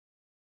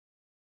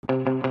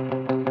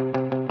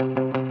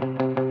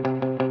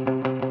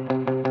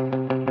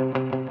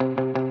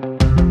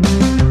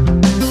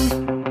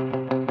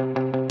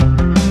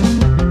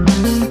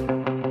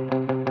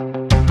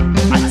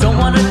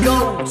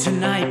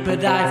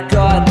I've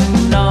got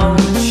no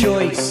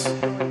choice.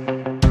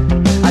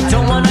 I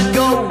don't wanna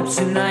go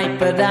tonight,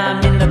 but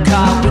I'm in the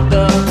car with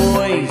the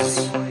boys.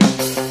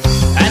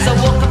 As I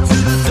walk up to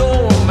the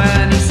door,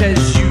 man, he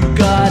says, "You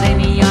got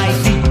any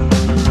ID?"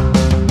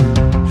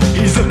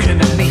 He's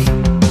looking at me.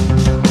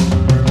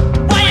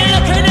 Why you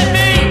looking at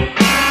me?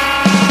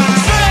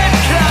 Strip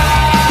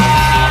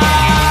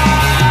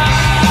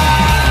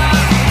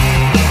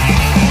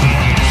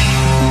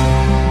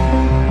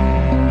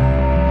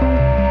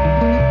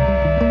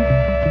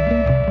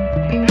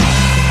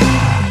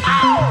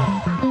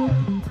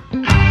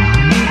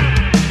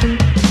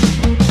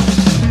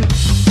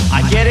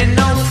I get in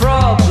no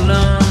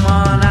problem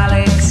on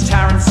Alex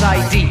Tarrant's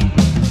ID.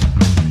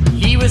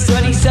 He was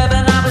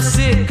 27, I was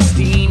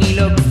 16. He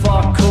looked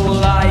fuck cool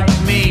like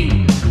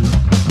me.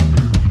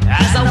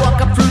 As I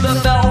walk up through the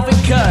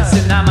velvet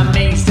curtain, I'm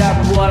amazed at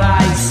what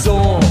I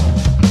saw.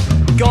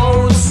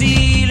 Gold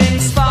ceiling,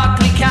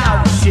 sparkly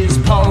couches,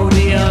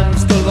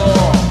 podiums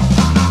galore.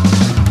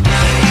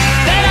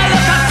 Then I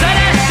look up to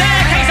the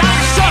staircase, I'm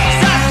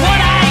shocked at what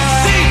I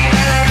see.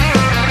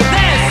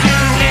 There's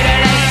two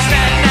middle-aged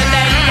men and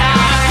they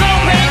are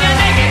groping a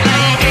naked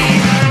lady.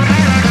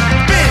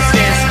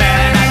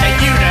 Businessmen and their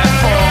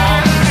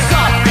uniforms,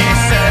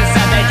 officers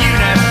and their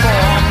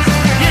uniforms.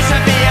 You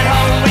should be at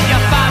home with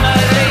your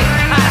family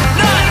and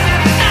not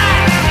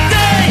at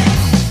the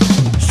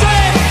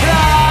strip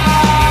club.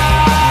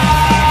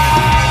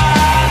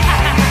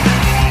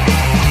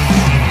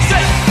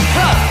 Strip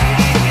club.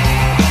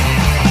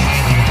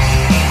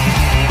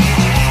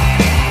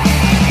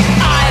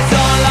 I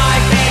don't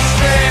like this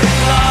strip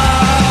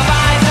club.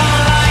 I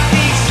don't like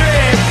this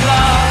strip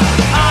club.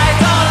 I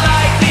don't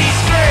like this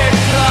strip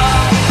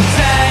club.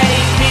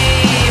 Take me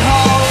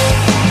home.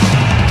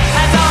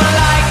 I don't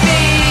like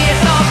these,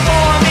 it's not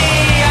for me.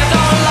 I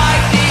don't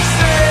like this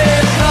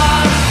strip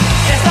club.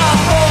 It's not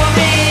for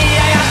me.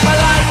 I ask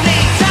politely,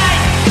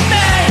 take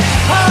me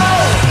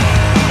home.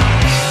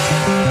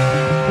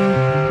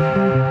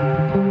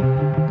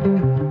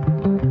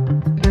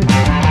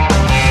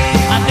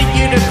 I think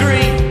you'd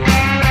agree,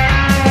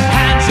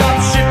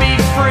 handjobs should be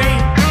free.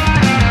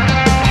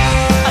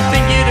 I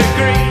think you'd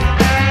agree,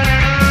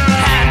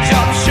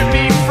 handjobs should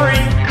be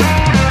free.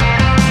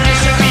 You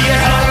should be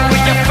at home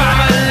with your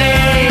family.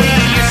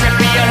 You should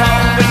be at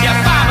home with your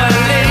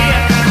family.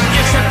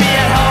 You should be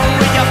at home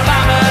with your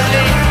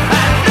family.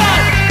 And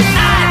not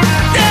at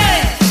the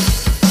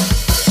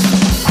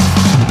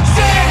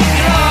strip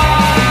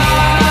club.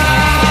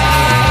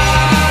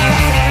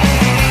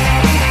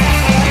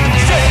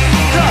 Strip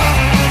club.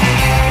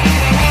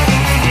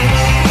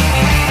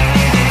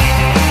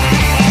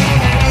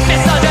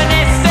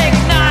 Misogynistic,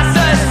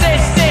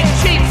 narcissistic,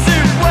 cheap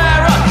suit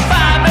wearer,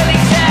 family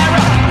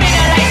terror,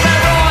 middle-aged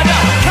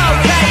marauder,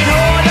 cocaine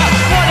hoarder,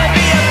 wanna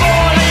be a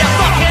baller, you're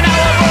fucking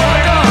out of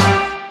order.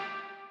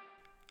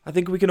 I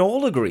think we can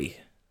all agree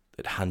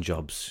that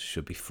handjobs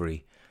should be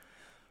free.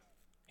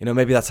 You know,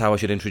 maybe that's how I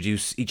should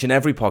introduce each and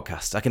every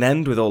podcast. I can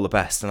end with all the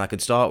best, and I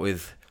could start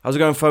with, how's it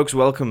going, folks?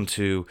 Welcome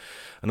to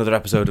another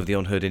episode of the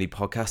Unheard Indie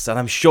podcast, and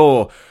I'm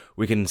sure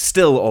we can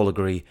still all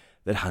agree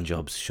that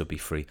handjobs should be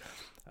free.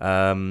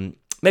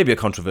 Maybe a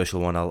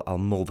controversial one, I'll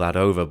mull that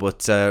over,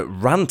 but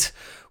RANT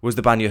was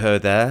the band you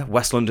heard there.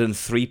 West London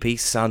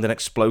three-piece sounding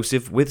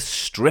explosive with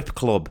Strip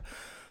Club.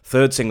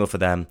 Third single for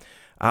them.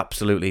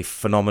 Absolutely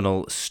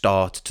phenomenal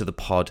start to the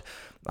pod,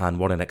 and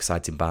what an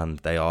exciting band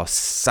they are,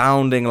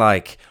 sounding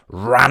like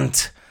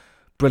RANT.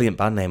 Brilliant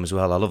band name as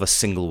well. I love a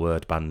single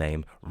word band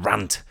name.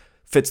 RANT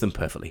fits them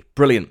perfectly.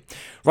 Brilliant.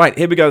 Right,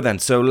 here we go then.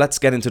 So let's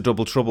get into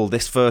Double Trouble.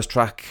 This first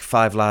track,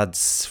 five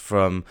lads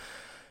from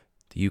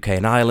the UK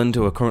and Ireland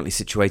who are currently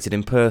situated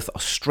in Perth,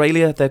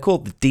 Australia. They're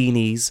called the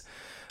Deenys,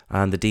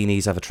 and the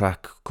Deenys have a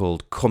track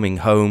called Coming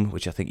Home,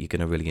 which I think you're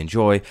going to really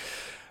enjoy.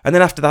 And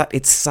then after that,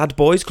 it's Sad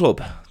Boys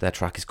Club. Their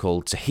track is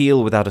called To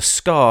Heal Without a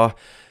Scar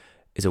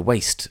is a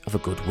Waste of a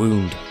Good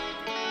Wound.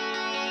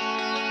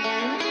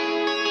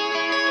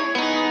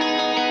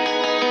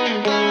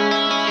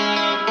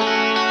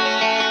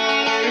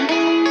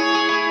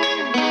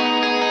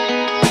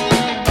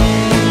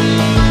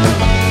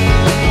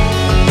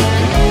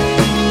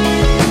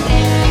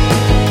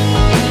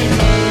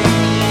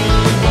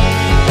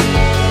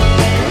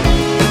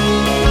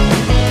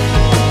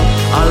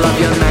 I love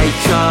your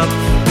makeup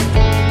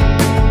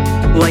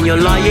when you're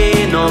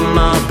lying on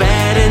my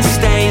bed and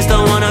stains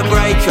don't wanna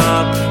break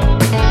up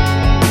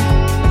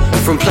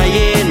from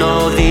playing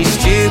all these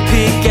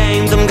stupid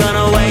games. I'm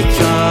gonna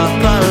wake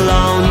up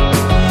alone.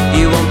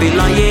 You won't be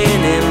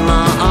lying in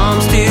my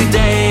arms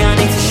today. I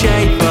need to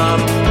shape up.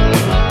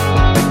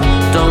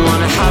 Don't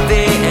wanna have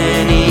it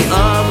any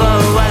other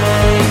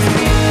way.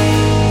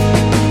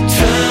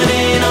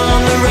 Turning on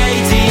the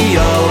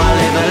radio, I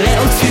live a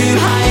little too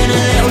high and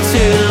a little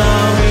too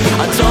low.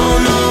 I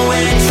don't know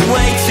which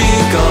way to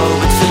go,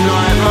 but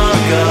tonight, my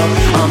girl,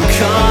 I'm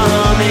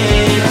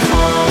coming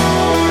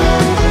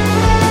home.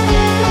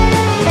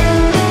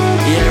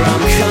 Yeah,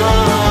 I'm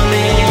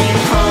coming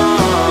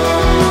home.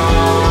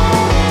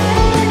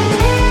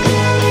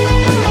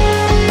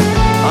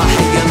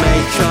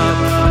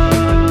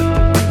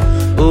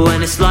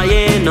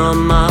 lying on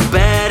my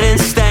bed in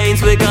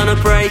stains. We're gonna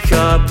break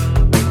up.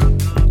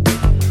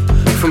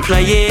 From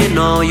playing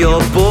all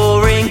your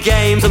boring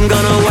games, I'm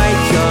gonna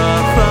wake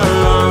up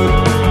alone.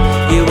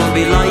 You won't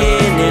be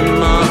lying in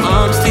my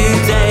arms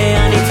today.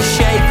 I need to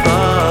shape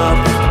up.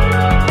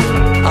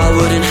 I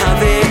wouldn't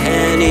have it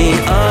any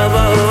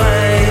other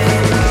way.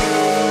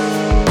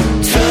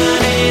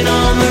 Turning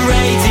on the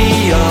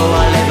radio,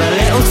 I live a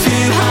little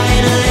too high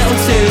and a little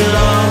too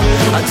low.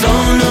 I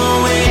don't know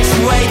which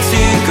way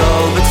to go,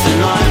 but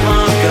tonight,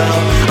 my girl,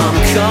 I'm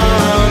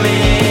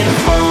coming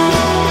home.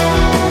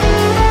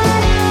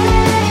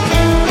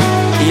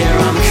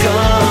 Yeah, I'm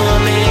coming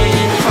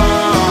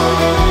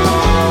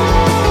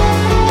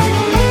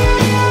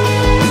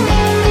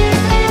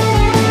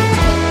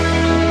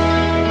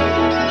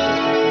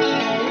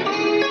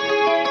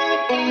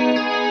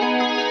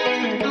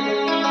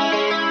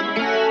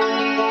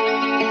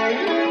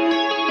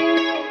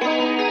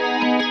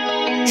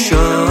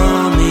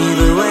show me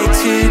the way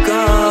to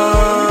go.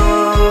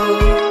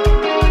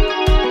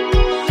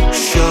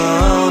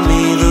 Show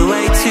me the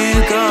way to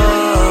go.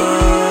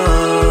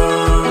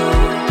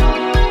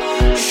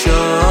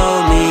 Show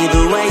me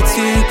the way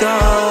to go.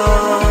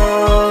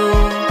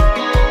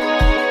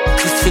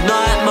 'Cause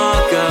tonight, my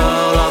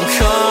girl, I'm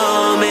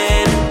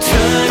coming.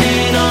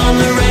 Turning on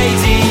the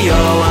radio,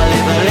 I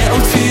live a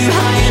little too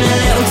high and a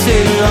little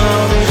too low.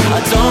 I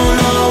don't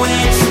know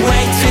which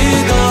way to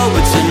go,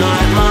 but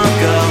tonight, my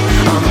girl,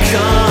 I'm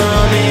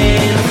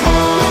coming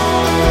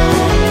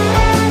home.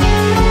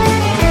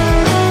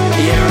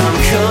 Yeah, I'm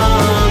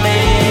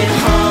coming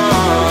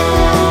home.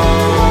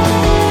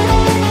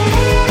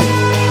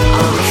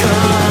 I'm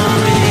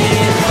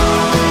coming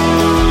home.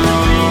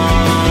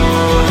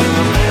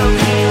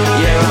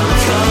 Yeah, I'm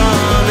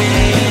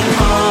coming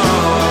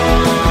home.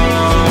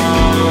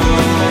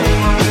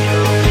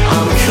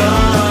 I'm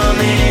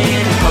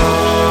coming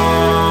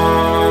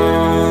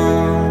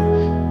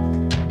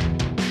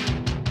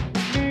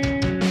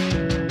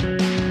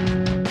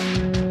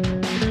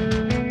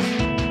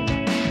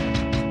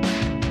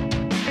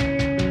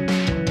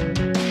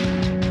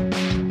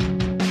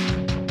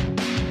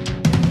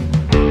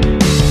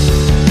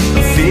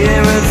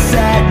Fear of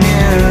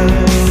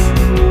sadness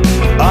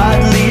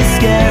oddly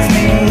scares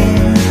me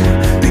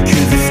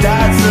because it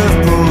starts off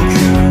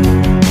broken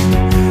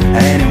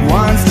and it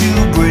wants to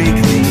break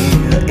me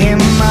in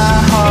my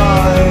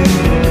heart.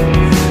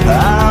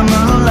 I'm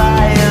a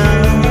liar,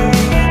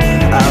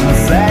 I'm a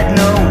fat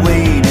no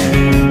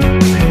waiting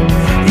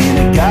in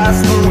a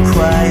gospel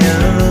choir.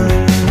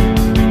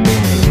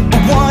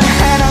 One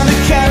hand on the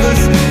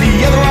canvas, the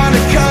other on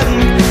the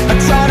curtain. I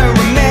try to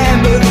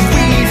remember the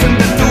reason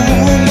that the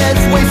wound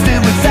gets wasted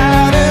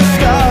without a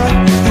scar.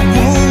 The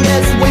wound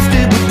gets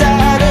wasted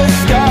without a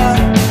scar.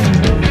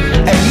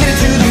 Admit it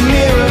to the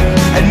mirror,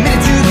 admit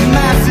it to the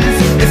masses.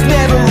 It's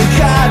never a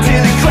car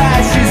till it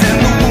crashes, and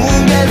the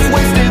wound gets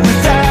wasted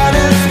without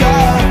a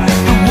scar.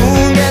 The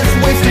wound gets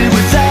wasted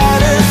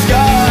without a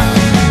scar.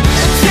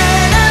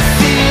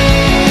 Tennessee,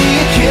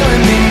 you're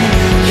killing me.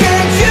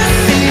 Can't you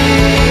see?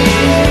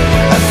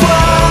 I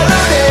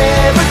swallowed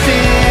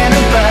everything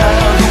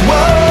about the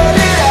world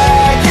that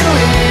I can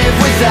live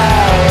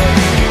without.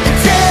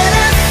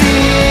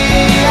 Tennessee,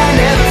 I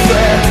never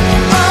slept,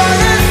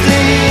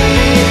 honestly.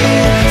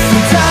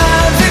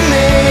 Sometimes it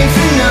makes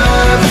me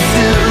nervous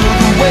still,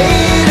 the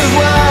weight of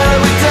what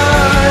we've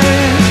done.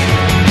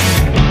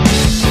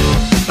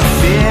 A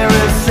fear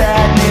of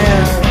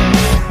sadness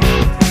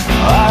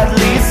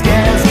oddly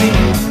scares me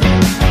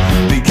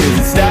because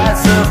it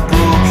starts off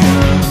broken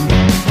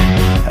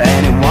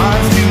and it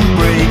wants to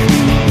break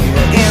me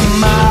in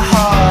my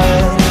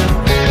heart.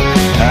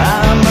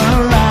 I'm a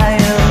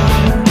liar,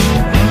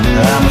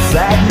 I'm a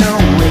sad no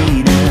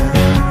waiter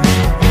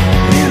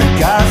in a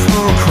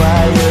gospel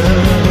choir.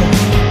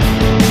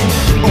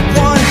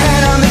 One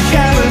hand on the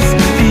canvas,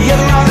 the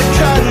other on the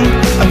curtain.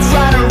 I'm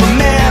trying to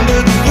remember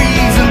the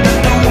reason that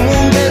the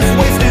wound gets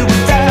wasted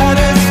without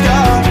a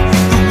scar.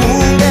 The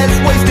wound gets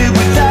wasted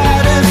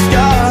without a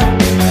scar.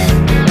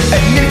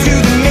 Admit it to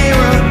the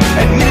mirror,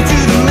 admit it to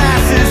the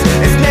masses.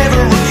 It's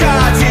never a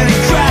car till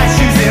it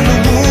crashes, and the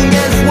wound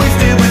gets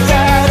wasted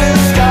without a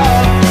scar.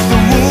 The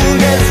wound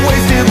gets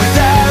wasted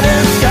without a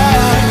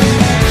scar.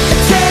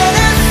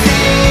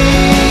 Tennessee,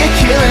 you're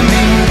killing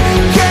me.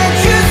 Can't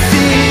you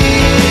see?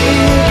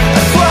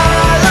 I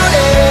swallowed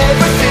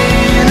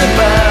everything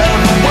about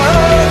the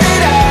world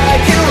that I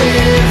can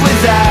live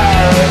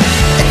without.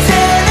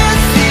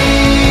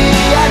 Tennessee,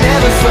 I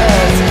never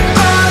slept,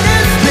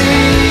 honestly.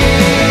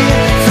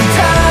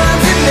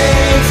 Sometimes it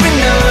makes me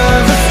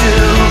nervous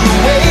still, the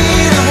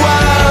weight of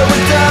what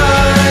we've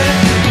done.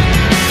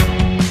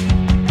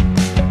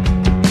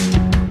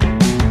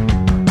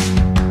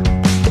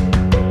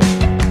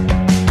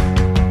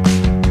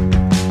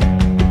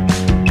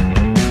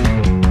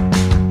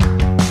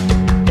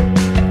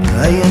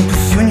 I am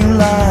pursuing your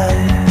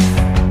life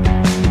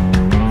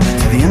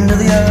to the end of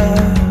the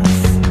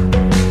earth,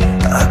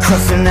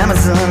 across an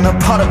Amazon, a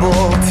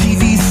portable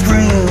TV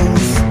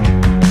screens.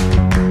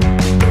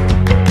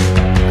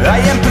 I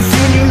am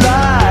pursuing your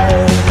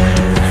life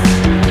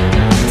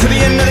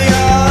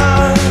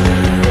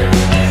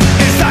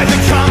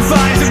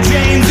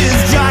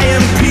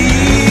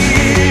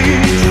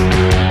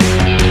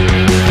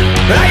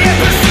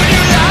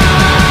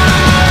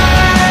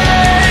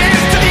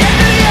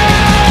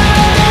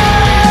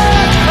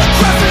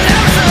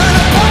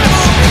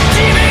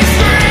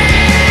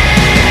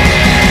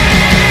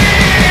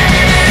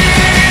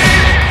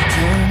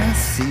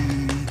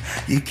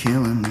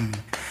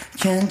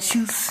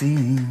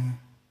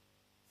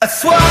I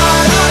swallowed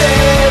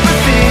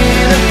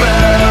everything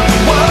above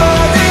the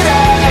world that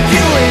I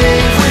can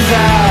live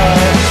without.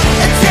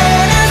 A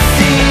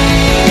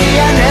Tennessee,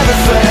 I never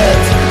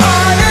slept,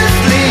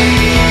 honestly.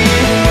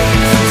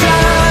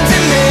 Sometimes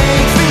it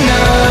makes me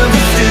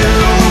nervous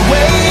still, the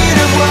weight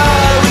of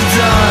what we've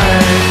done.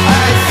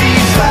 I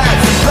see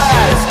bats and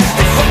bats,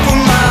 they fuck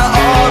with my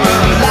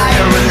aura,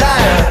 liar,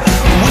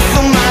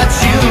 whistle my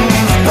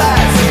tunes.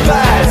 Bats and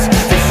bats,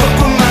 they fuck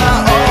with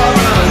my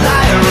aura,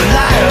 liar,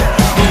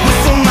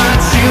 whistle my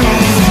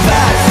tunes.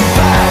 Bats and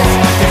bats,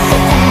 they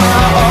fuck with my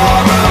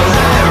aura,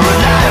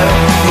 liar,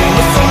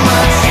 whistle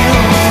my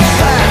tunes.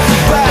 Bats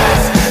and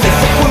bats, they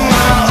fuck with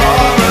my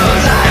aura,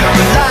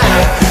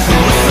 liar,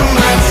 whistle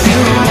my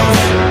tunes.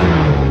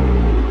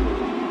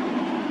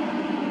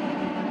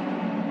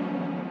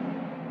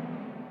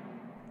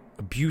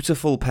 A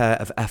beautiful pair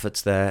of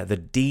efforts there. The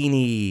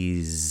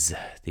Deenys,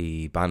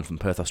 the band from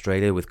Perth,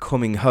 Australia, with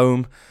Coming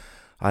Home.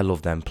 I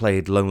love them.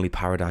 Played Lonely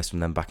Paradise from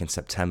them back in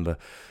September.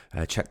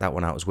 Check that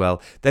one out as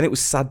well. Then it was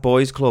Sad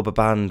Boys Club, a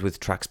band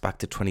with tracks back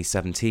to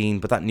 2017,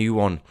 but that new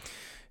one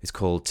is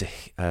called To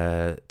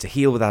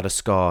Heal Without a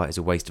Scar is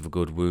a Waste of a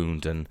Good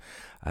Wound, and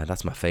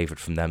that's my favourite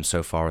from them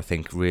so far, I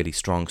think. Really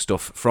strong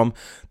stuff from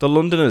the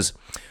Londoners.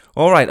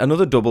 Alright,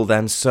 another double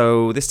then.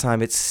 So this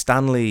time it's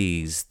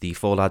Stanleys. The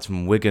four lads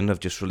from Wigan have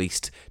just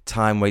released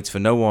Time Waits for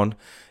No One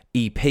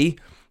EP,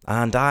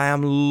 and I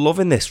am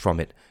loving this from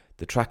it.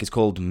 The track is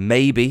called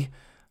Maybe.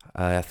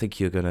 I think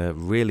you're going to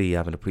really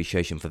have an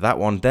appreciation for that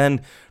one.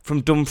 Then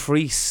from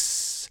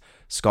Dumfries,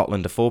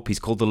 Scotland, a four-piece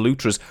called the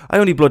Lutras. I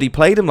only bloody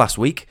played them last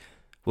week.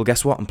 Well,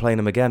 guess what? I'm playing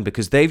them again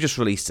because they've just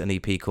released an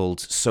EP called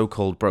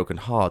So-Called Broken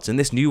Hearts. And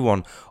this new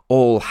one,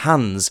 All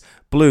Hands,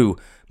 blew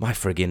my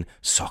friggin'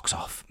 socks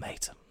off,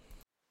 mate.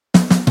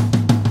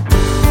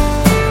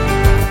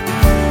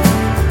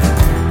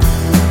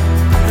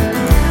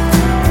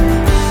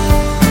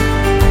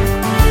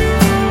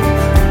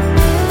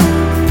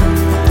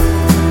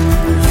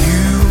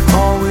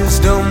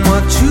 Done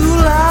what you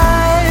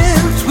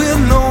liked with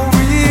no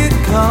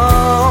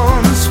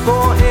recourse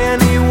for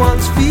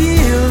anyone's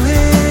feelings,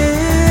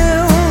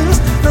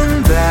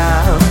 and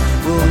that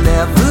will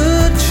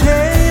never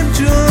change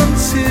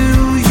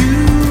until you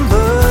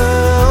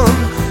learn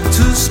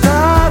to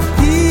stop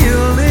healing.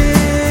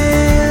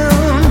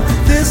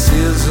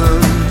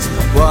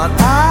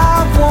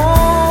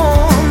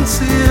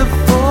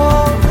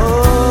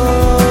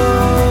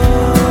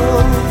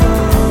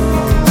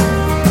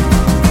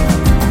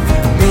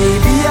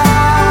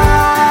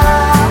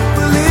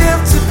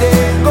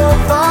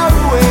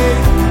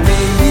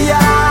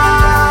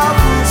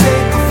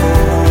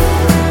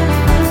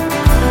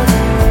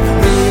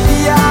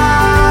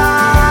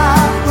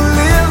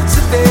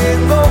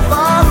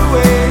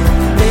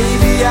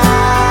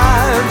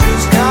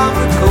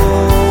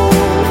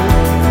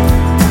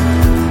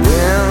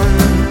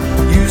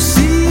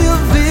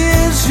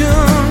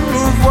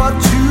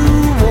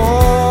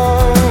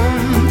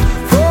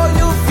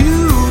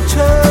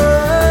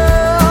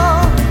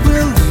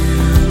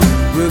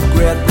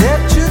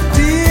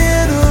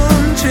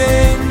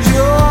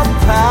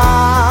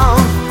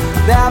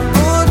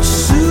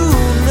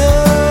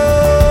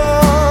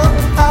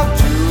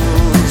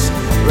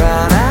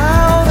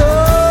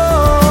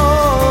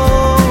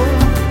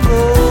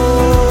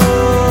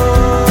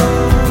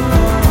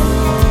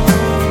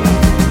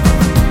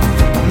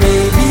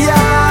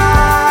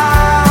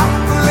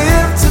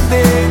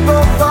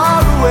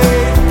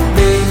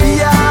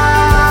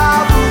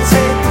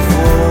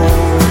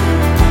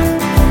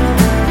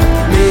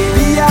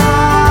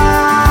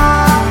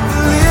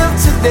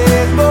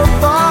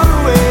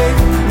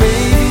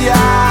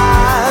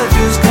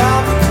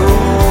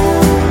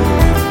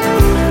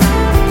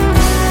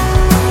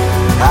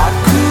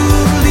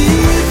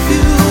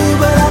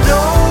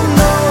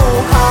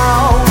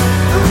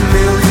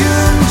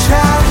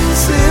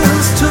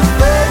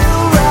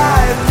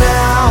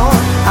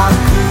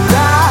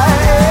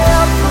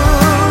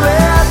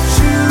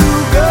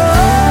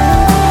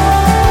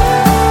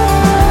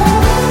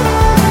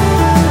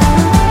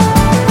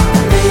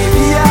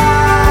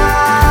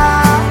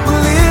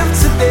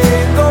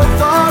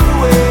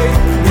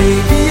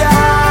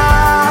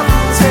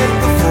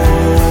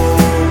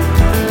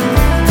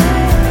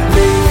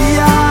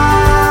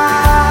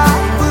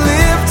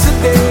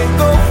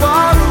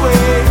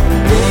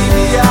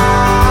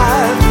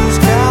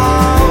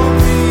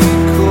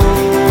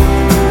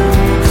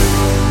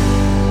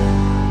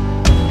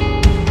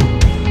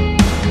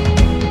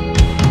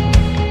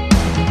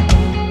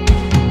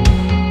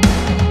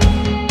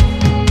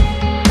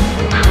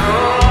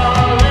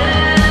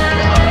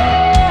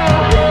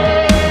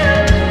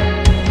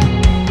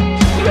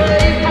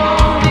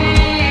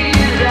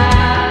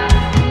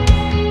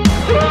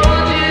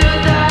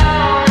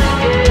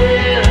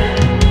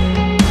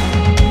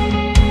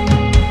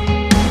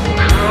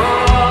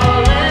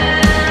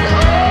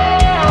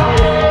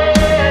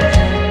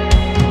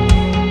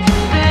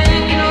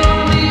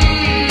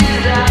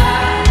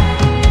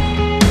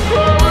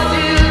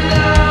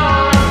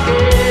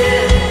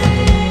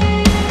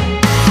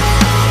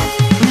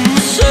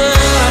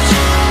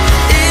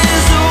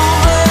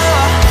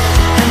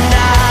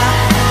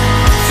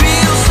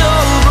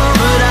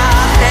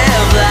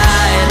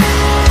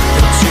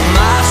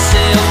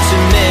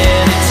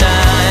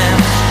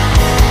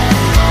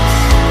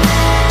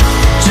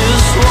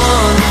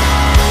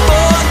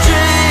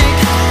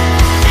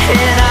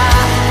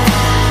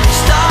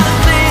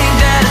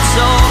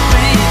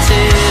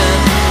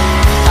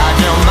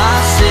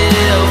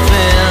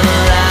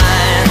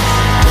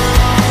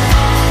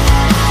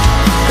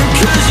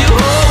 'cause you're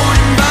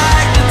holding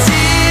back the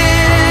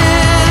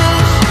tears,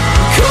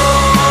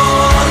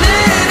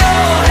 calling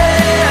all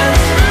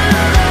hands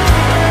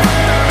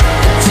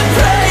to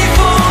pray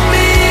for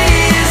me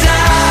as I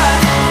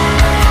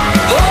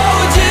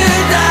hold you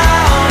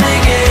down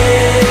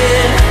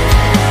again,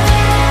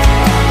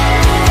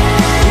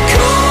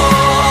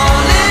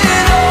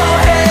 calling all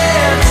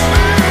hands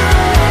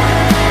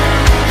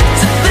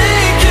to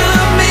think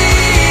of me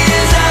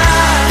as I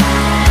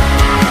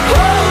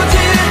hold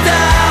you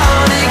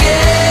down again.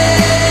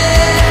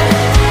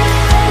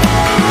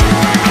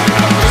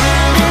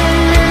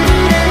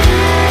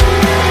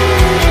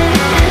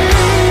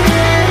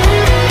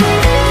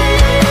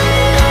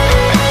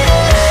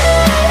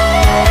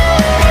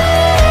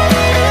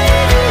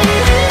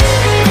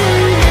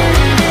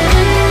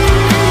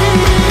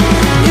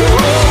 You're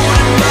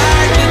holding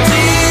back the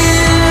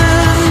tears,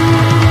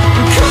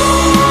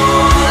 calling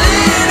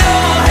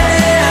all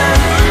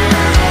hands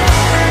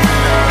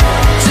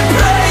to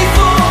pray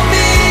for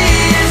me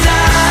as I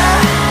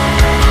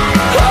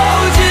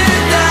hold you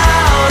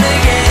down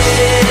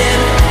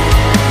again,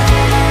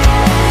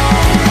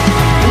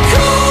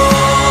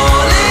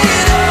 calling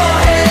all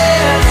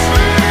hands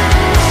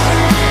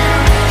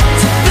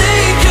to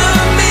think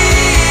of me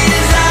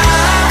as I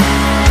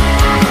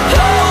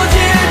hold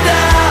you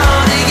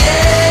down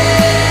again.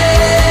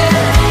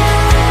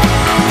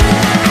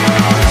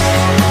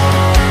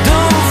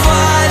 Don't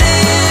fight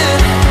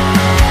it,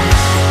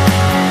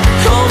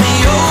 call me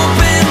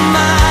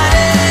open-minded.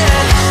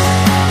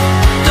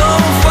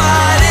 Don't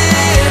fight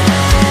it,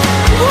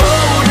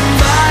 holding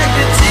back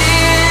the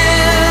tears.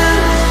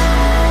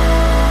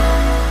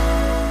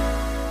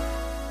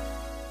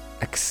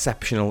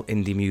 Exceptional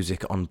indie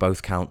music on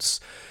both counts.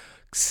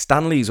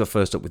 Stanleys were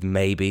first up with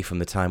Maybe from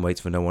the Time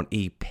Waits for No One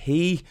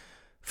EP.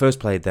 First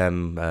played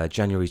them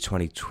January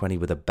 2020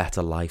 with A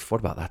Better Life. What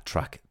about that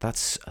track?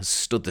 That's has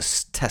stood the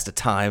test of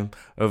time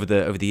over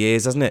the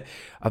years, hasn't it?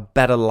 A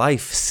Better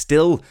Life,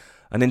 still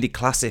an indie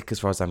classic as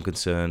far as I'm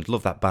concerned.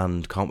 Love that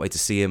band. Can't wait to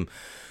see him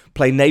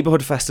play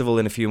Neighbourhood Festival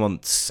in a few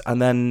months.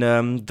 And then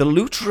the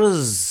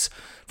Lutras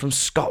from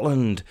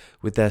Scotland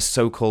with their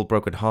So-Called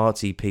Broken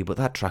Hearts EP. But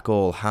that track,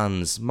 All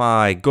Hands,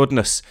 my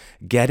goodness,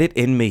 get it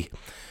in me.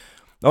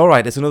 All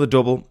right, it's another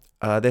double.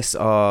 This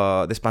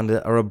band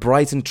are a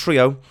Brighton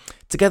trio,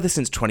 together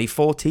since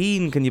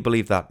 2014. Can you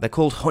believe that? They're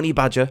called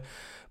Honeybadger.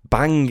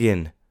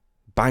 Banging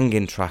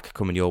track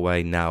coming your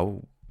way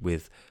now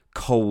with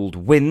Cold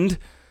Wind.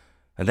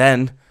 And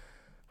then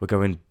we're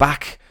going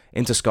back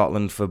into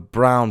Scotland for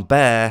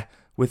Brownbear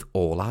with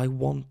All I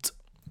Want.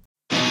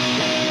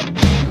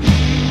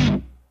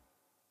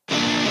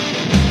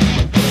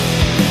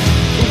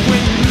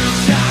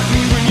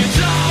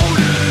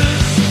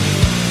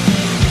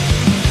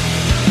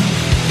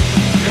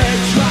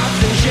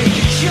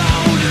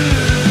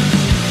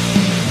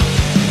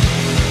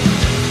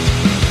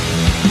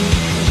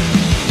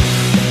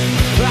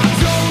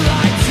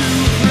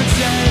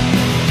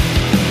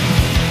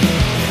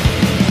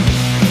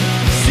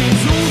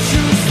 Seems all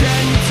too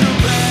sentimental.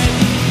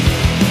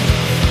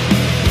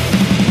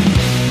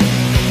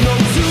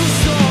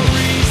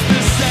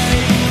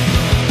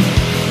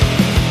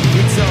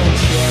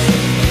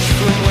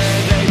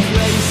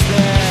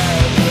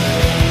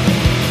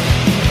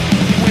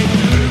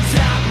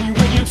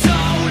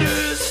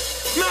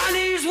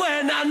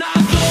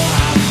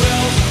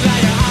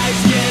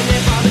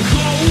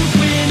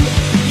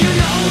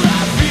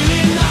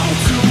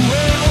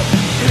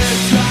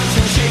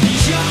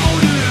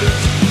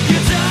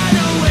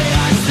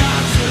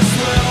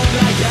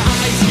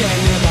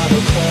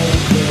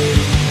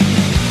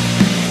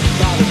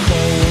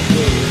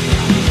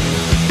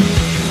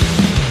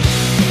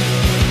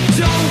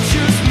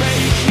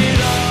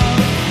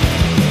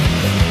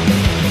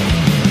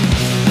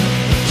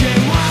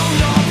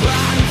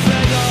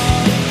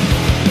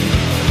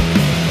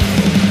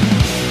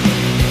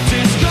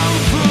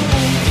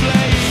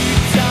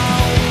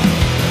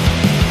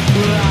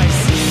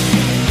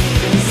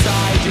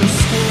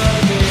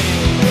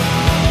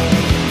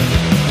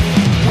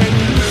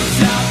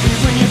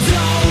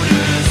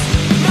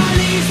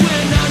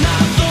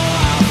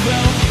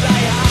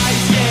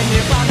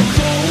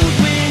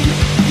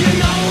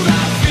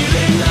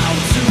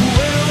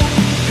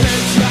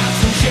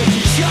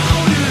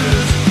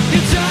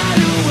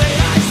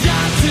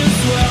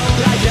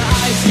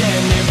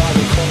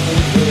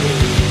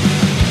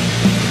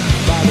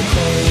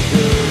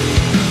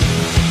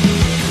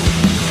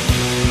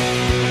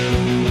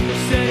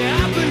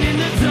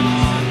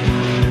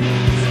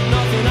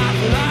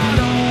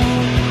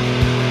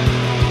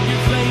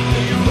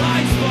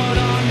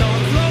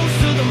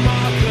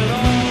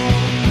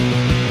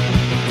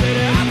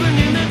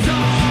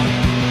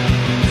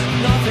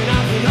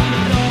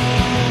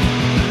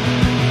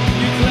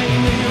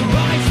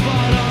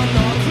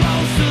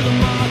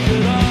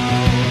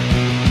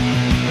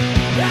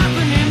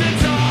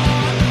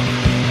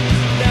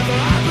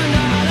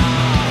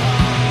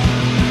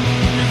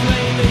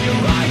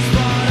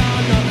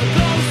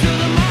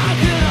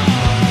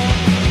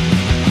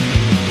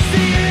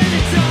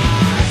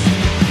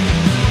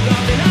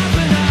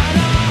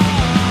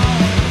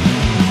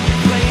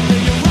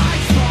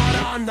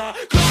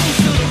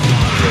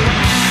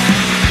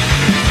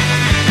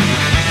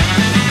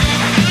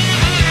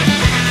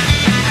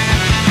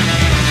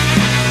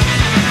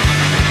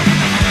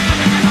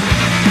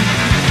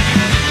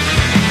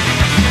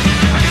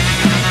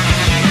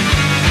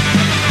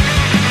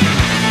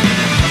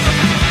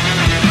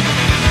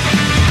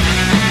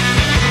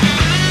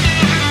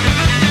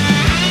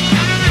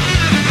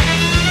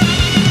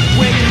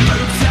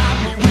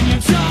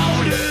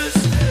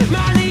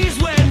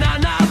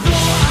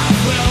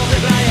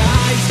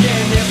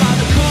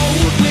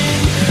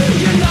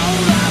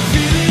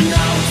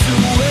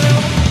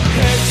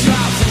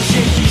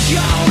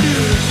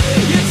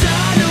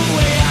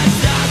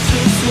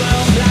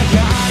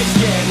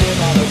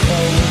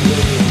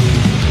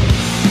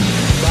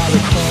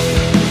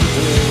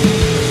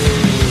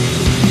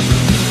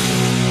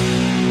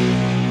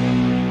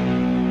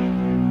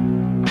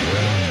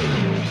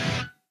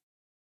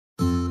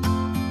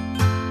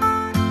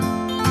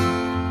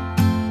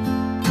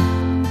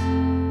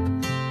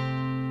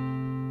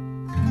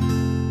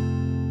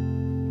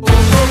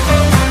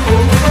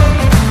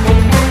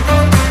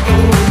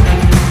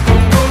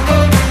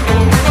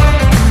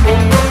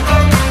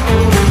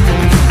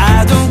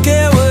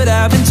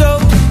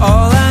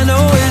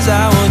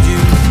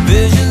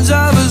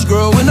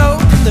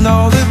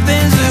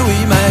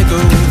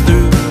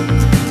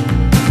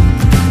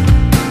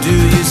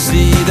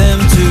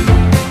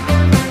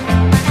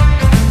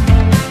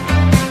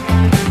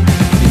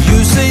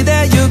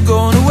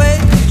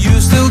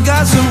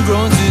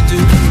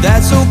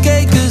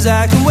 as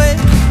I can wait.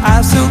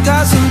 I've still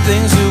got some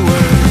things to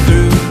work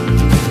through.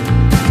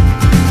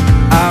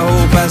 I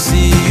hope I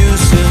see you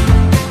soon.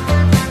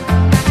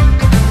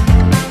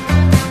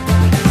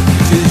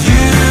 'Cause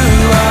you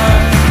are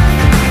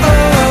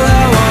all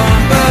I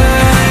want,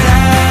 but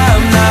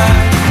I'm not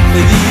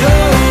the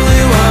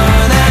only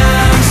one.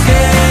 I'm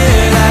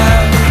scared of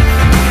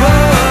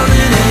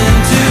falling in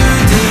too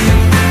deep.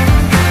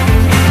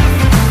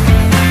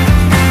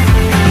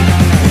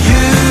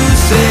 You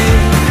say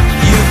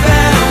you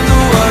found the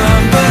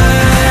one,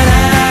 but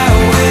I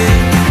wait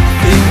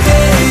in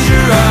case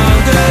you're wrong.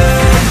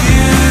 'Cause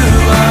you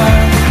are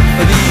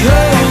the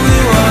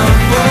only one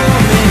for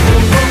me.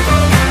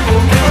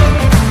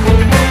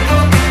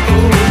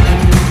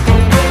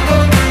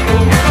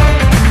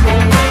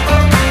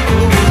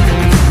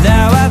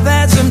 Now I've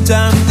had some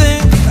time to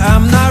think,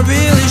 I'm not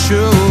really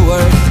sure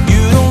what.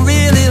 You don't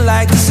really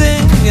like to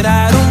sing, and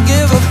I don't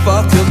give a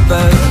fuck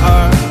about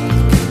art.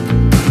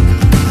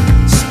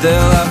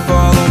 Still I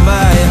follow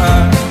my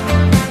heart.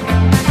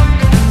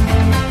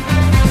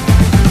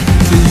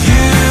 'Cause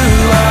you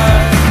are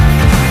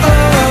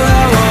all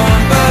I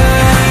want,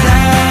 but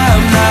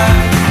I'm not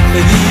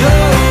the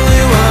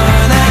only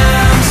one.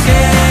 I'm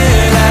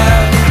scared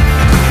of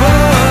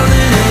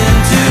falling in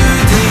too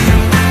deep.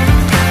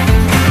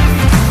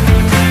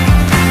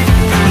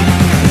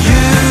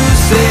 You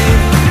say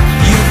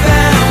you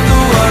found the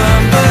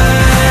one,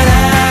 but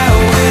I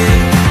wait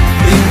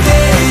in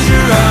case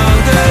you're wrong.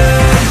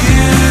 'Cause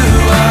you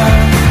are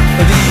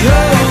the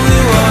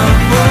only one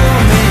for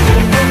me.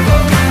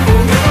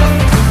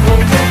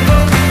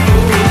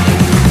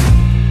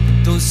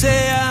 Don't say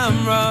I'm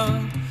wrong.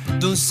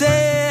 Don't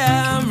say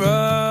I'm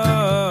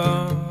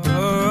wrong.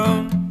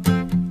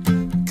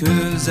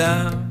 'Cause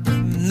I'm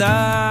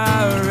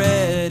not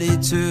ready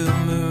to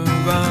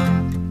move on.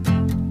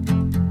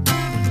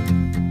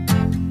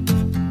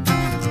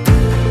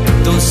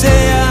 Don't say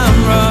I'm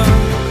wrong.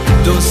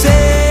 Don't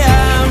say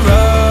I'm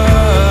wrong.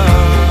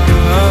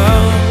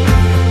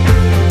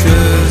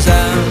 'Cause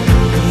I'm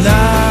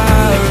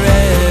not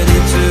ready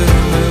to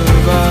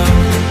move on.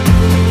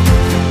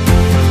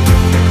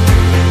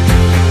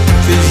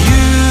 'Cause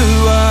you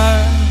are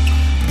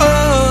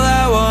all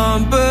I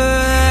want,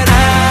 but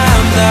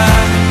I'm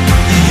not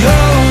the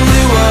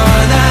only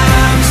one.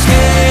 I'm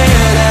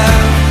scared of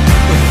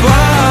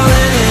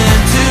falling in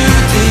too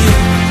deep.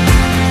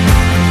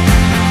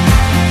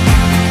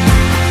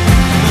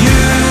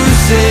 You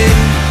say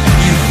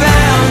you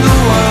found the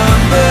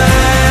one,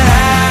 but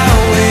I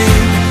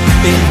wait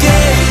in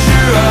case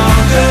you're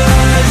wrong.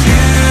 'Cause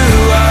you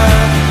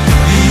are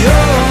the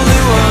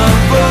only one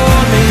for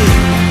me.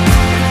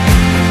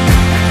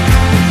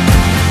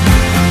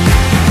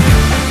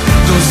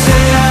 Don't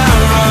say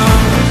I'm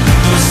wrong.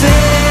 Don't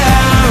say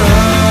I'm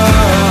wrong.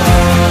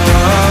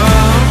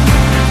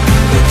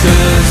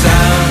 Because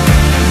I'm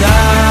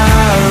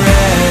not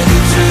ready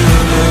to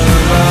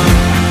move on.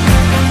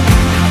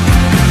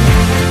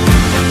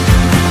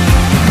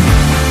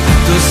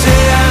 Don't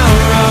say I'm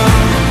wrong.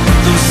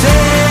 Don't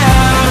say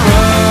I'm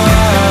wrong.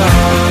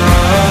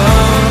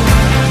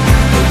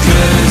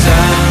 Because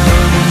I'm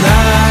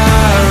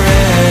not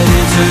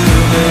ready to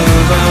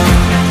move on.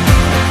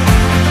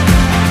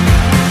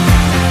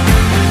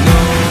 No,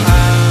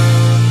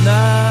 I'm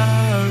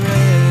not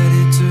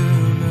ready to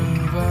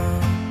move on.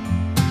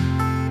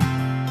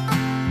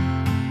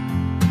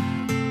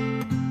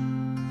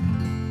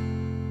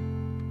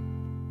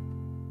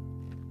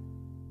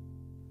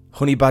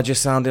 Honeybadger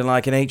sounding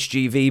like an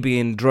HGV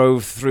being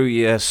drove through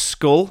your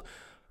skull.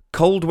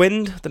 Cold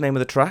Wind, the name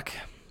of the track.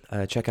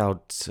 Check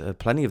out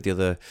plenty of the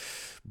other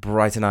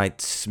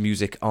Brightonites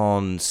music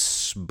on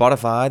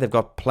Spotify. They've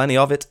got plenty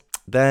of it.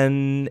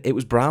 Then it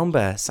was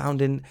Brownbear,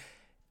 sounding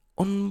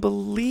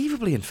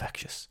unbelievably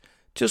infectious.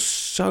 Just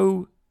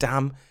so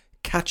damn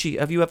catchy.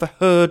 Have you ever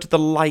heard the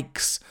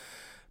likes?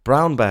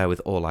 Brownbear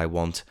with All I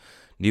Want.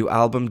 New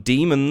album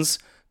Demons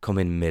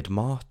coming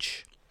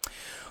mid-March.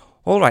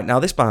 Alright, now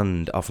this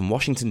band are from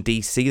Washington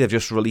DC. They've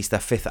just released their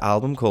 5th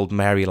album called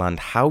Maryland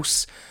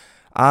House.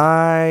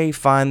 I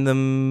find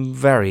them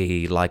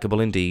very likeable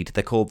indeed.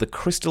 They're called the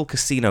Crystal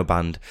Casino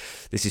Band.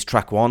 This is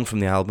track 1 from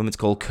the album. It's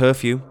called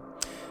Curfew.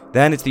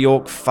 Then it's the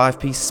York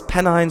 5-piece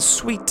Pennine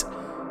Suite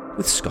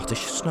with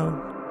Scottish Snow.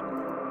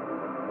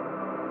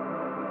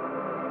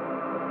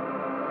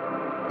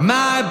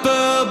 My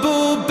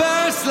bubble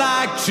bursts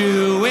like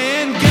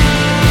chewing gum.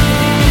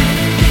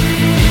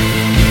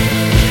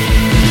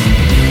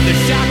 The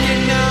shock you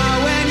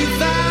know when you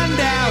find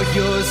out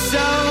you're so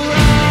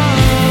wrong.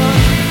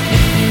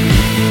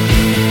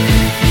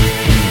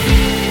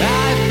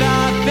 I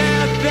thought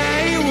that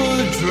they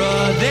would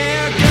draw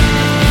their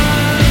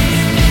guns,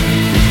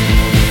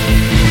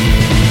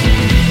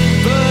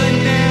 but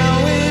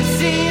now it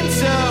seems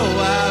so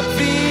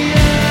obvious.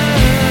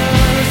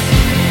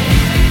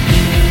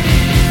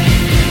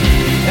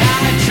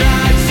 I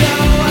tried so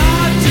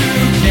hard to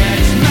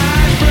catch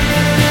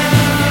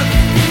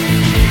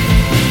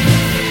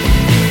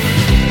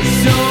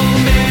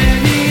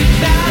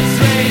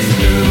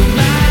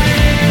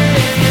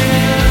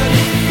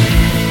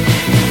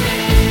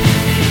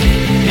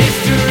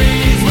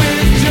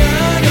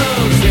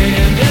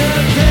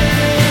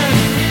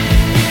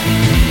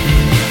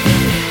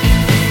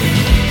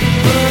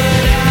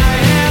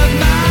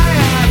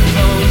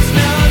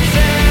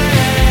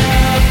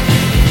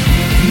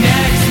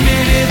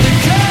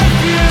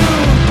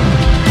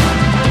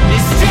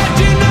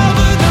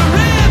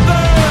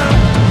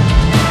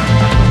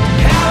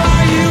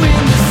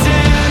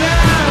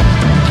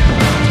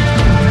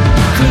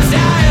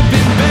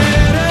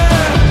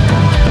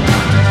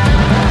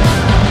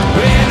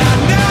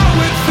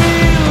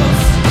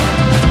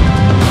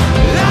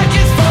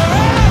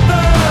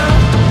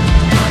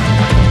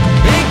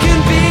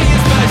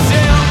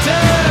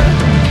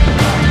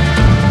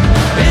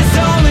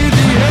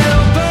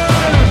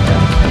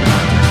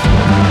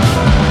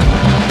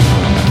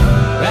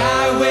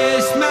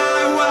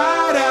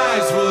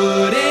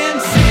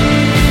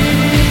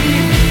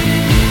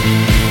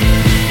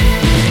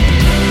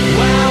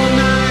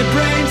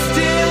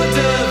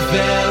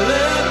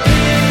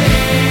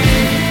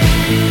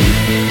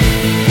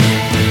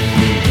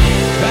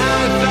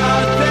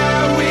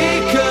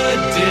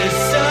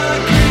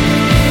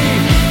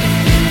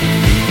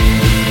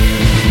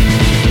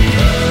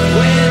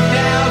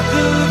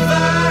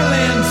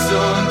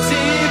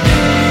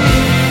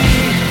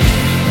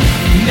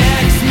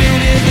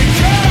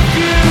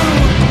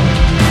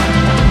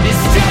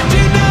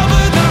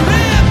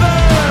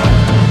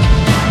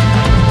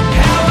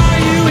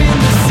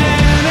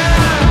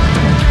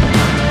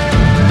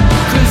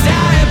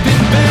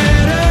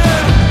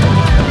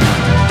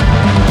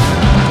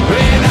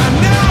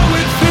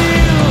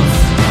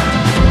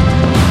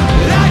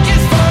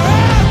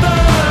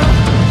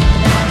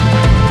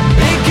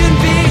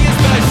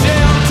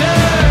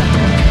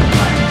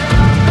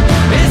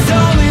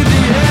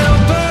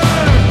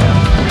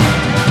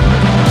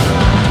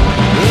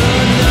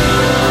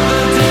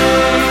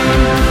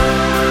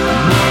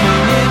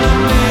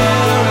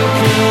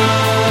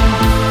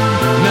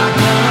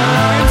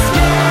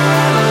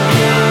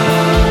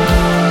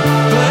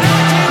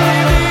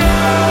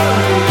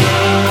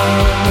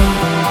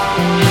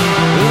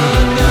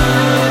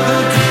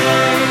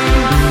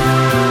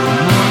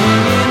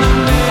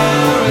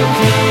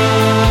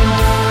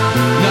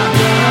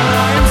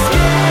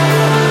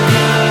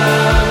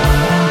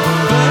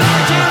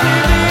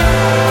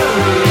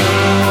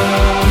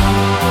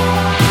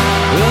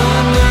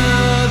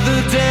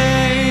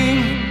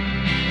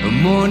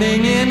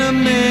Morning in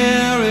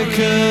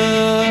America.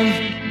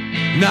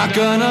 Not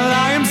gonna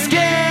lie, I'm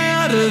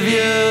scared of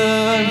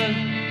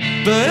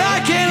you, but I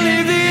can't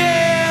leave the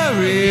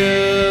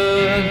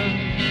area.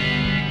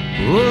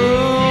 Whoa.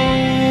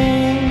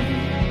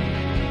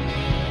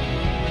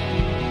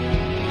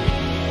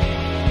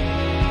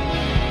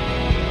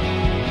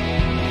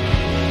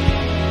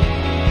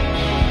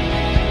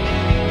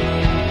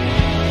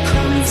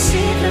 Come and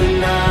see the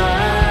night.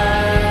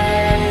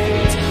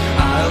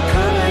 I'll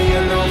color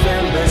your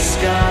November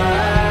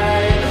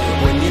sky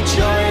when you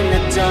join the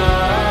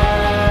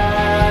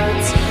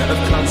dance of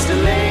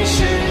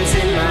constellations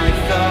in my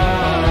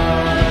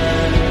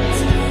thoughts.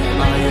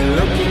 Are you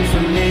looking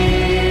for me?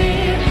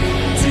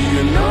 Do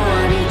you know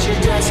I need you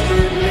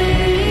desperately?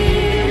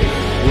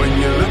 When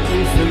you're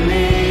looking for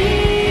me,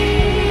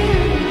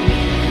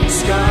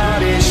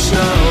 Scottish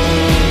snow.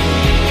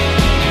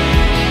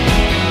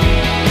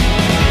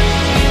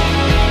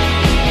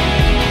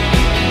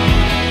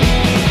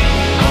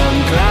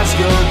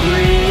 Glasgow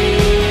green,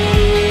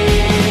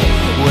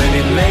 when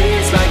it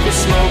lays like a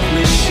smoke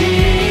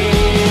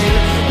machine,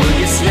 will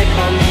you slip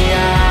on the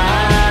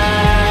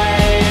ice?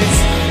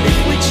 If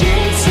we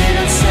jinx it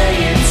and say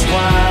it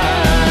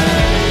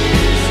twice,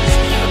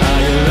 are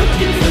you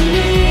looking for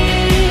me?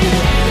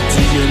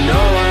 Do you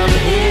know I'm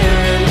here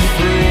and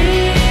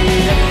free?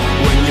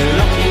 When you're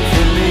looking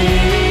for me,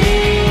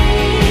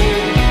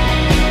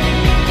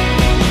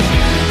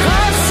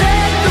 I'll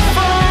set the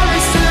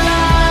forest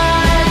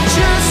alight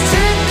just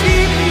to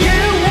keep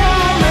you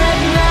warm at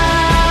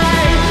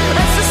night.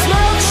 As the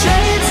smoke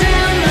shades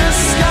in the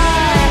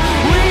sky,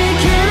 we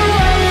can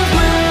wave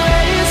when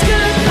rays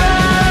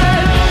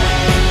goodbye.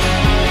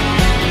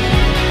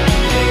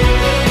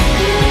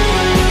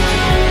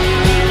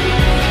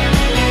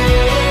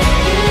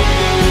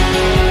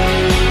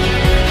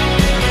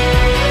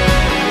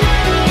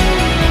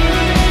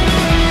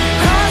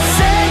 I'll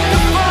set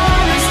the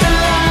forest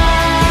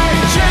alight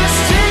just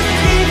to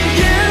keep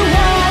you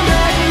warm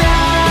at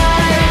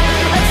night.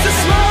 As the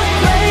smoke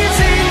plays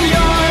in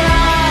your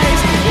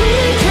eyes, we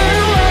can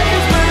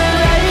wave when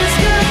rays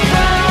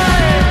goodbye.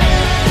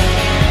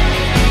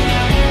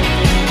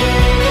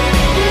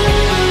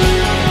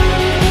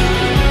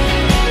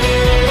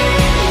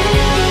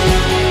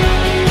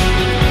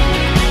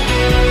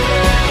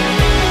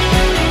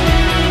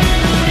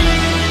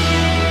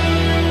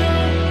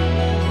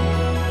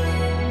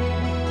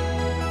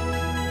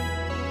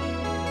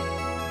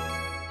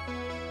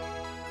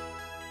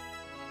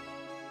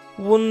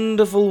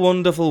 Wonderful,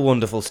 wonderful,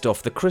 wonderful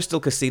stuff. The Crystal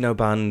Casino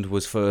Band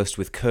was first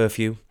with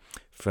Curfew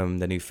from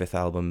the new fifth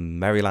album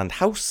Maryland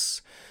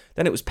House.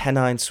 Then it was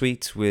Pennine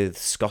Suite with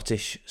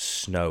Scottish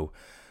Snow.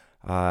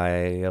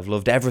 I have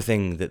loved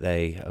everything that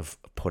they have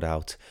put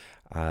out,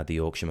 the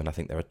Yorkshiremen. I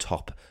think they're a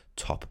top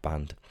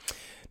band.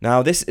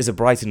 Now, this is a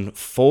Brighton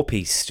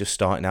four-piece just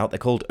starting out. They're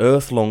called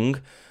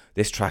Earthlung.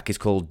 This track is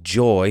called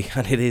Joy,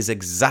 and it is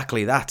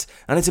exactly that.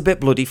 And it's a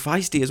bit bloody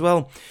feisty as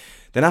well.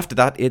 Then after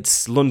that,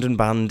 it's London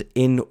band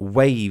In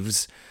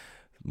Waves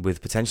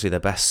with potentially their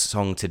best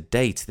song to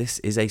date. This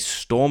is a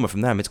stormer from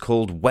them. It's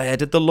called Where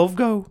Did the Love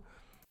Go?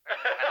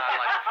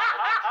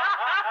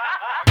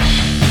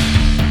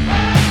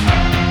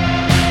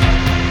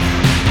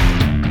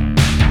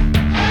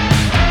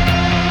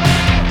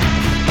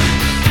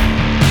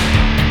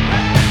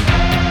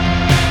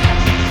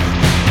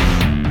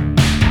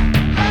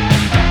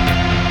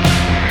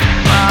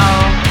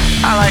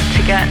 I like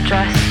to get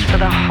dressed for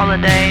the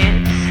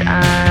holidays,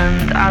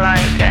 and I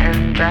like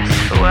getting dressed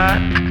for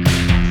work.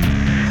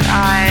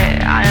 I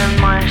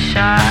iron my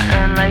shirt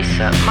and lace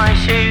up my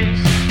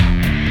shoes.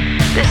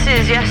 This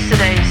is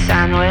yesterday's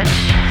sandwich.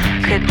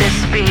 Could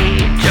this be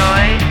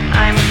joy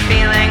I'm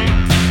feeling?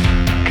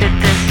 Could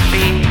this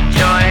be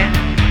joy?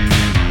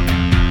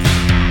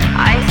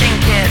 I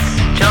think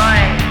it's joy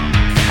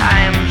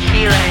I'm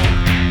healing.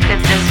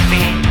 Could this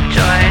be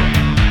joy?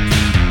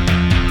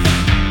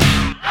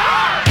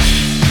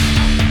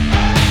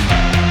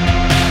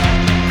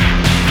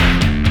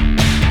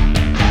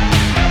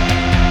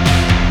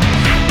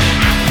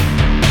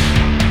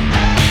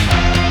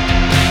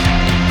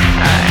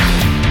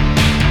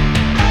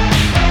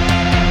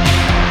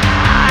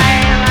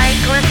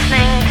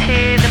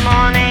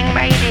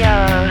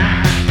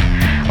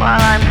 While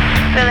I'm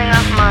filling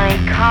up my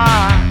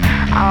car,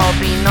 I'll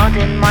be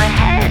nodding my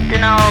head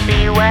and I'll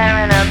be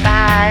wearing a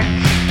badge.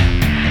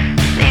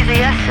 These are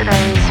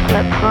yesterday's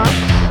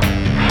flip-flops.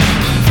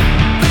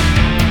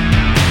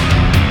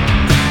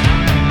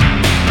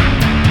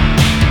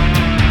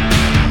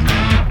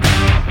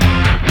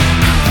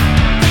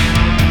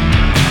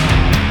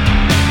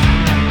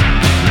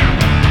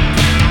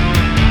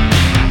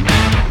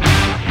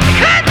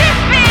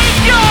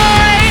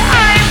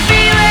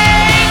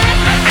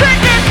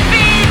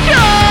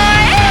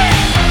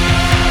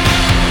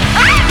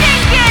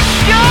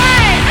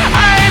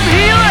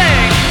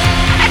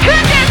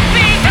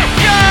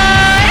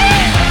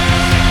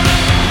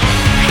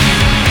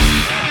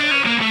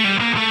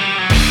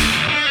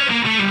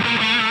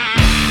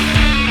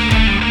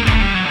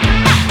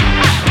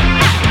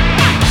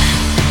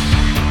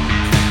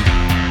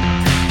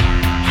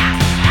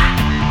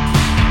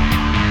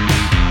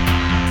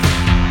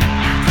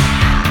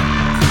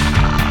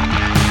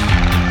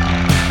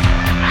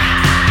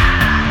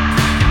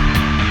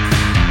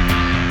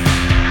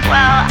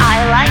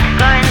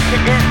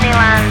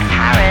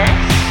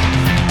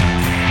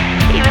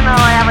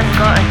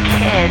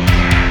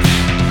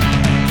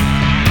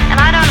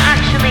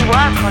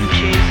 on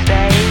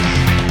Tuesdays,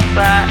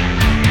 but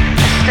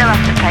I still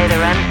have to pay the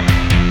rent.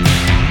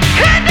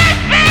 Could this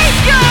be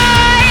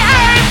joy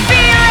I'm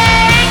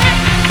feeling?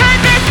 Could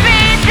this be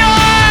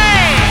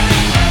joy?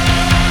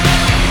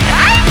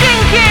 I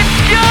think it's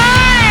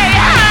joy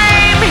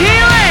I'm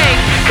healing.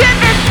 Could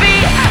this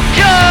be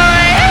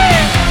joy?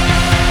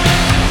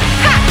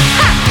 Ha,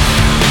 ha.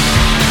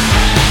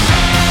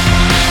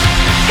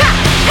 Ha,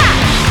 ha.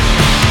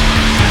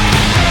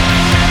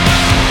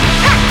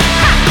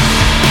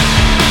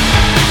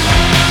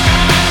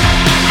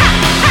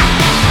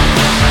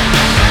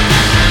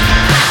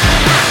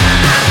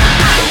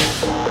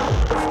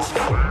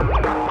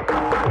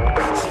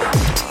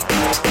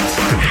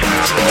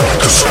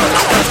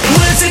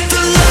 Where did the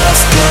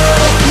love go?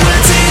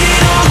 Where did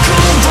it all go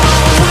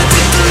wrong? Where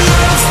did the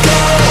love go?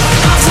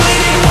 I've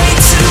waited way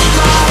too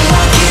long,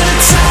 walking a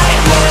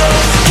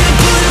tightrope. Can't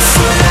put a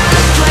foot out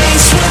of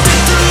place. Where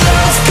did the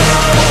love go?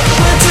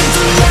 Where did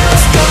the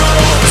love go?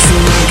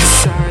 Feel like a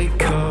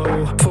psycho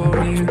for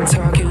even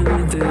talking to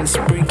this,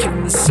 breaking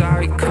the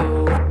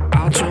cycle.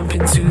 I'll jump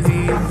into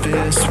the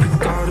abyss. We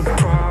got a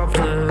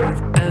problem,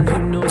 and who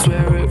knows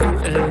where it will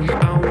end. I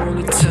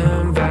wanna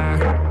turn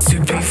back to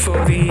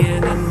before the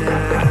internet.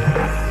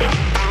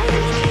 I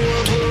wanna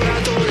world where I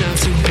don't have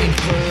to be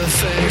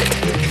perfect.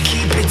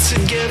 Keep it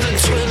together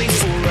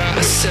 24 out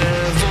of 7.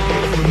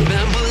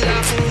 Remember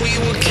life when we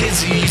were kids,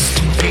 it used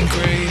to be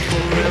great.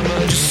 Or am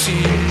I just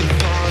seeing the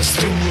past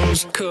through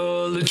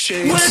rose-colored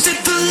shades? Where did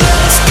the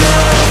love go?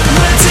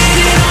 Where did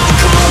it all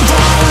go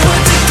wrong?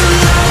 Where did the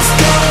love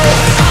go?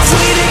 I've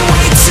waited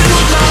way too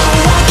long,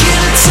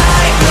 walking a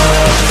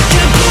tightrope.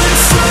 Can't put a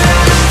foot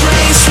out of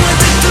place. Where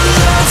did the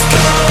love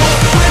go?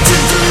 Where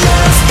did the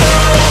love go?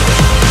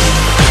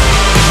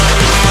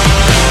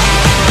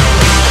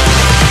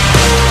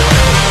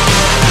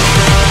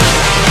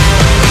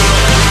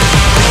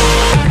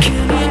 I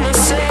can hear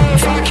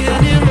myself, I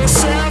can hear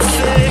myself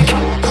think.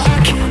 I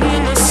can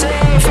hear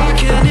myself, I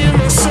can hear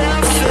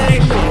myself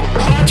think.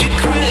 Why'd you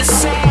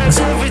criticize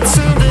every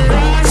time that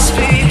I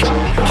speak?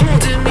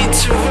 Holding me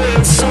to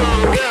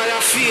ransom, God,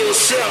 I feel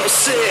so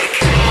sick.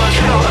 Too much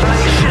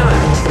automation,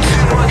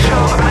 too much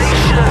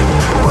automation.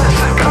 Where's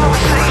the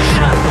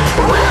conversation?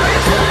 Where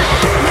is it?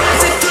 Where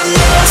did the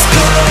love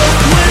go?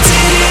 Where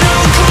did it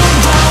all go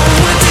wrong?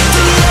 Where did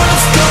the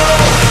love go?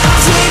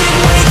 I've waited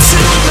way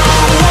too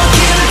long,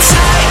 walking a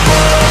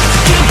tightrope.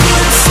 Can't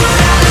put a foot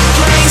out of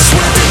place.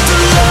 Where did the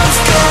love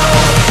go?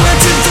 Where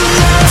did the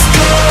love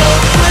go?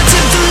 Where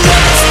did the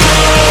love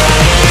go?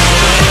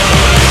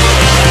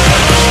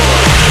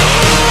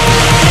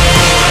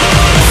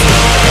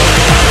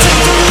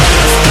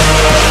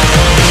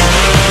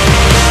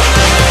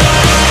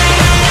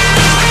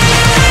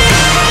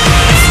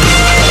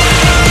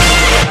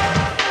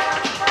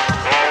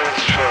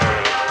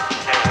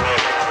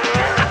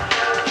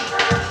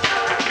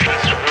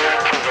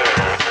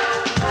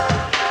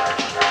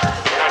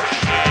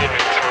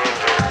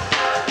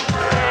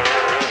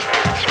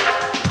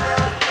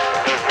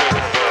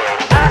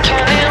 I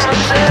can hear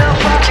myself,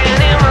 I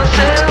can hear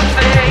myself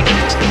think.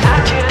 I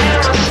can hear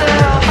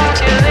myself, I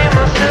can hear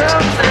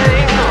myself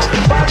think.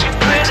 Why'd you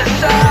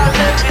criticize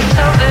every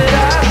time that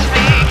I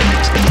speak?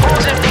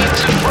 Holding me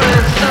to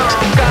ransom,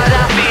 God,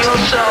 I feel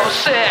so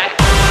sick.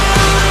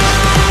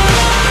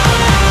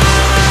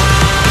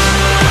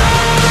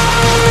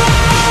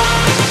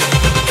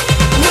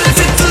 Where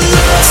did the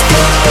love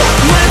go?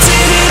 Where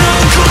did it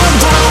all go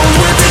wrong?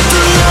 Where did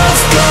the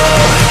love go?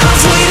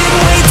 I've waited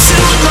way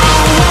too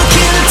long,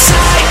 walking a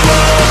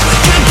tightrope.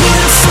 Can't put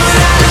a foot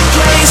out of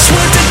place.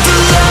 Where did the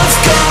love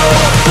go?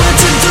 Where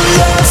did the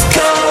love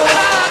go?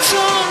 I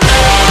don't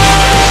know.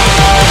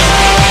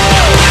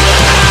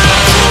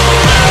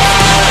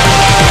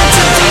 Where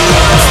did the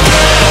love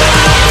go? Where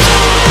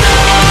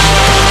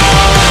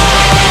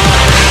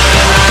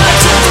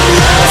did the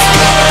love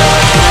go?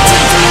 Where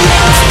did the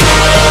love go?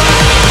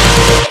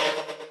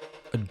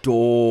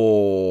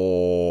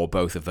 Adore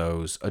both of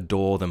those.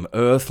 Adore them.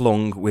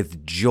 Earthlung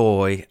with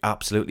Joy,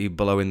 absolutely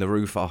blowing the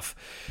roof off.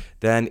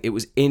 Then it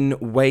was In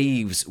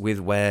Waves with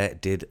Where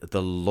Did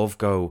the Love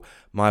Go?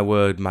 My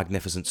word,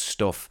 magnificent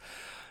stuff.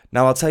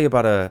 Now I'll tell you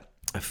about a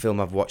film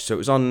I've watched. So it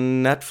was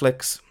on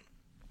Netflix.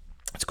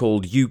 It's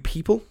called You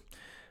People.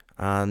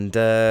 And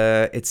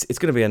it's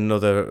going to be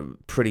another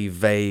pretty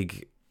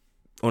vague,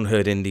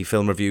 unheard indie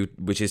film review,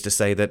 which is to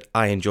say that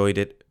I enjoyed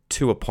it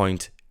to a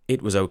point.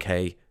 It was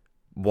okay.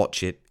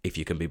 Watch it if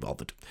you can be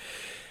bothered.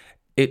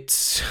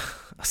 It's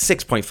a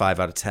 6.5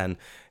 out of 10.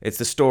 It's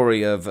the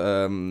story of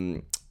a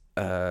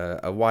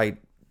white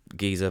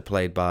geezer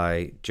played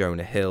by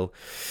Jonah Hill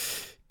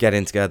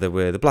getting together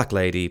with a black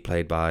lady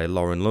played by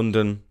Lauren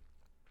London,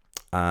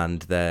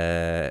 and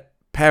their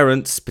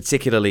parents,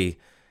 particularly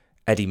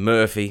Eddie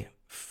Murphy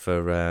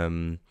for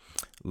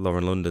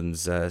Lauren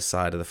London's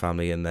side of the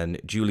family, and then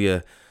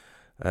Julia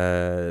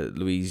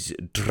Louise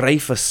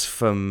Dreyfus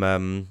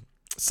from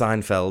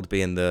Seinfeld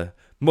being the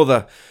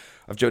mother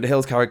of Jonah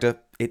Hill's character.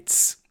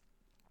 It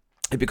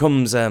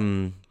becomes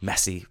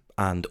messy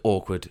and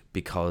awkward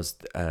because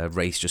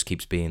race just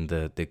keeps being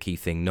the key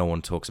thing. No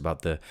one talks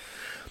about the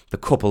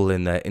couple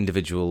in their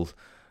individual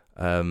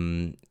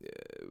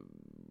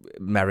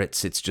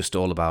merits. It's just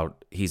all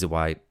about he's a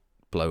white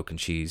bloke and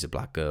she's a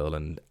black girl,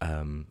 and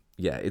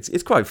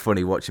it's quite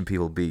funny watching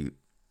people be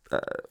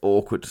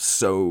awkward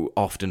so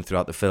often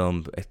throughout the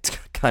film. It's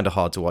kind of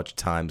hard to watch at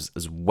times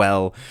as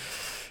well.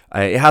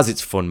 It has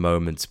its fun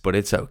moments, but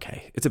it's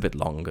okay. It's a bit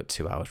long at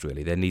 2 hours,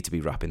 really. They need to be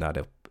wrapping that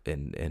up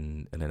in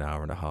an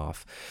hour and a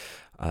half,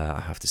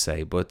 I have to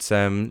say. But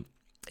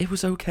it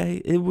was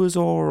okay. It was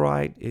all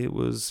right. It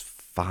was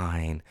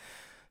fine.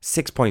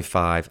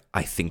 6.5,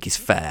 I think, is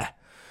fair.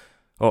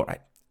 All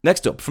right.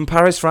 Next up, from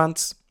Paris,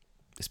 France,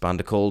 this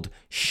band are called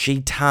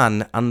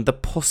Sheitan and the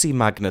Pussy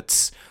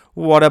Magnets.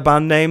 What a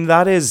band name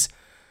that is.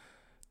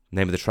 The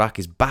name of the track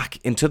is Back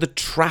Into the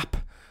Trap,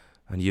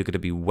 and you're going to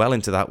be well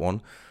into that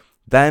one.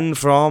 Then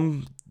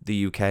from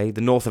the UK,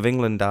 the north of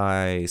England,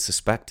 I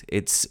suspect,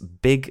 it's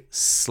Big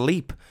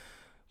Sleep,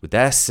 with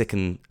their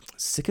second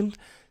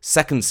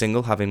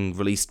single, having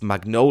released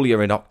Magnolia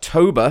in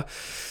October.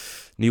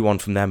 New one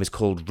from them is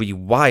called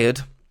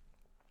Rewired.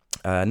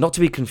 Not to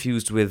be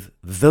confused with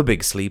The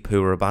Big Sleep,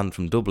 who are a band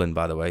from Dublin,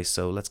 by the way,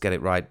 so let's get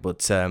it right.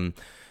 But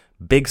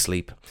Big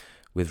Sleep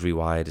with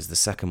Rewired is the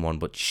second one,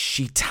 but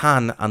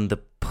Sheitan and the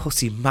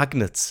Pussy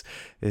Magnets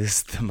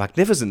is the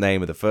magnificent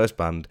name of the first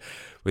band,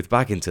 with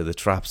Back Into the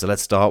Trap. So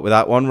let's start with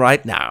that one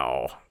right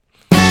now.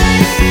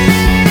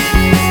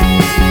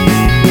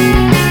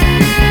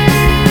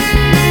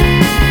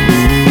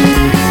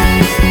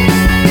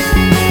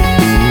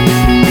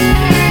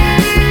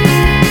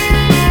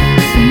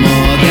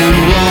 More than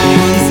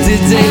once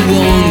did they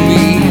warn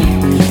me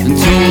and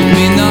told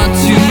me not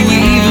to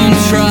even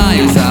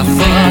try, as I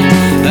thought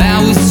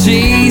I was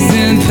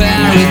chasing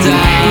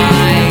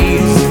paradise.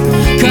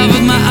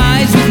 Covered my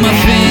eyes with my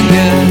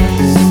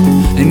fingers,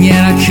 and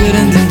yet I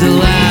couldn't dim the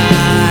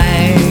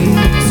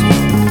lights.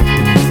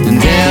 And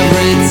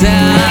every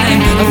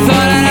time I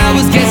thought that I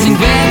was getting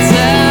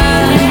better,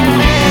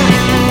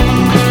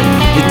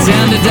 it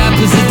ended up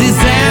as a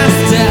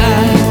disaster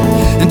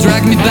and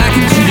dragged me back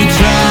into the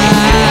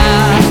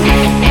trap.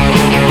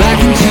 Back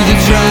into the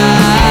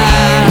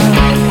trap.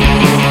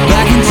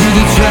 Back into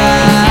the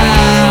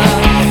trap.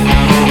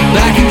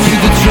 Back into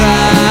the trap.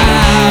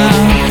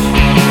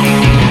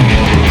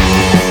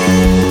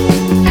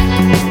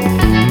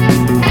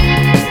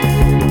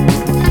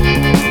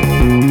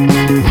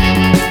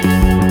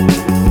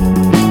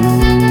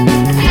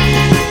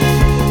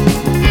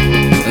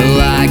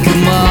 Like a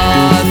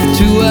moth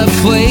to a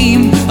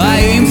flame, I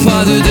aim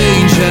for the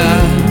danger.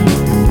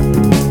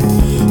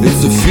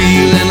 It's a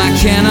feeling I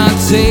cannot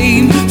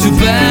tame. To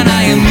burn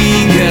I am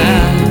eager.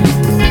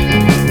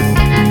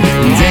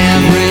 And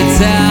every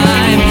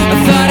time I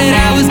thought that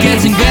I was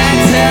getting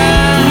better,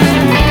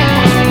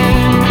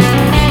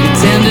 it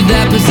ended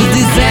up as a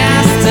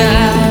disaster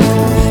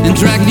and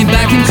dragged me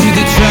back into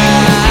the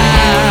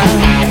trap.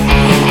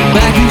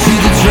 Back into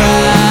the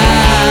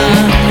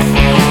trap.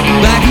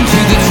 Back into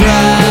the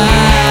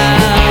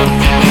trap.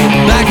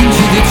 Back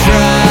into the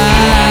trap.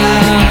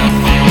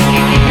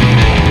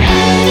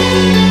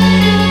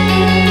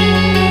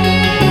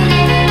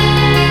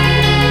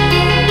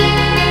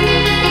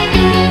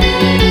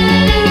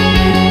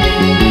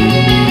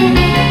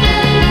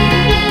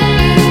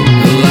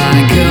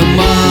 Like a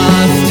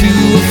moth to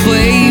a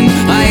flame,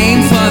 I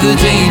aim for the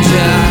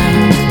danger.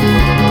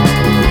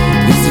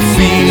 It's a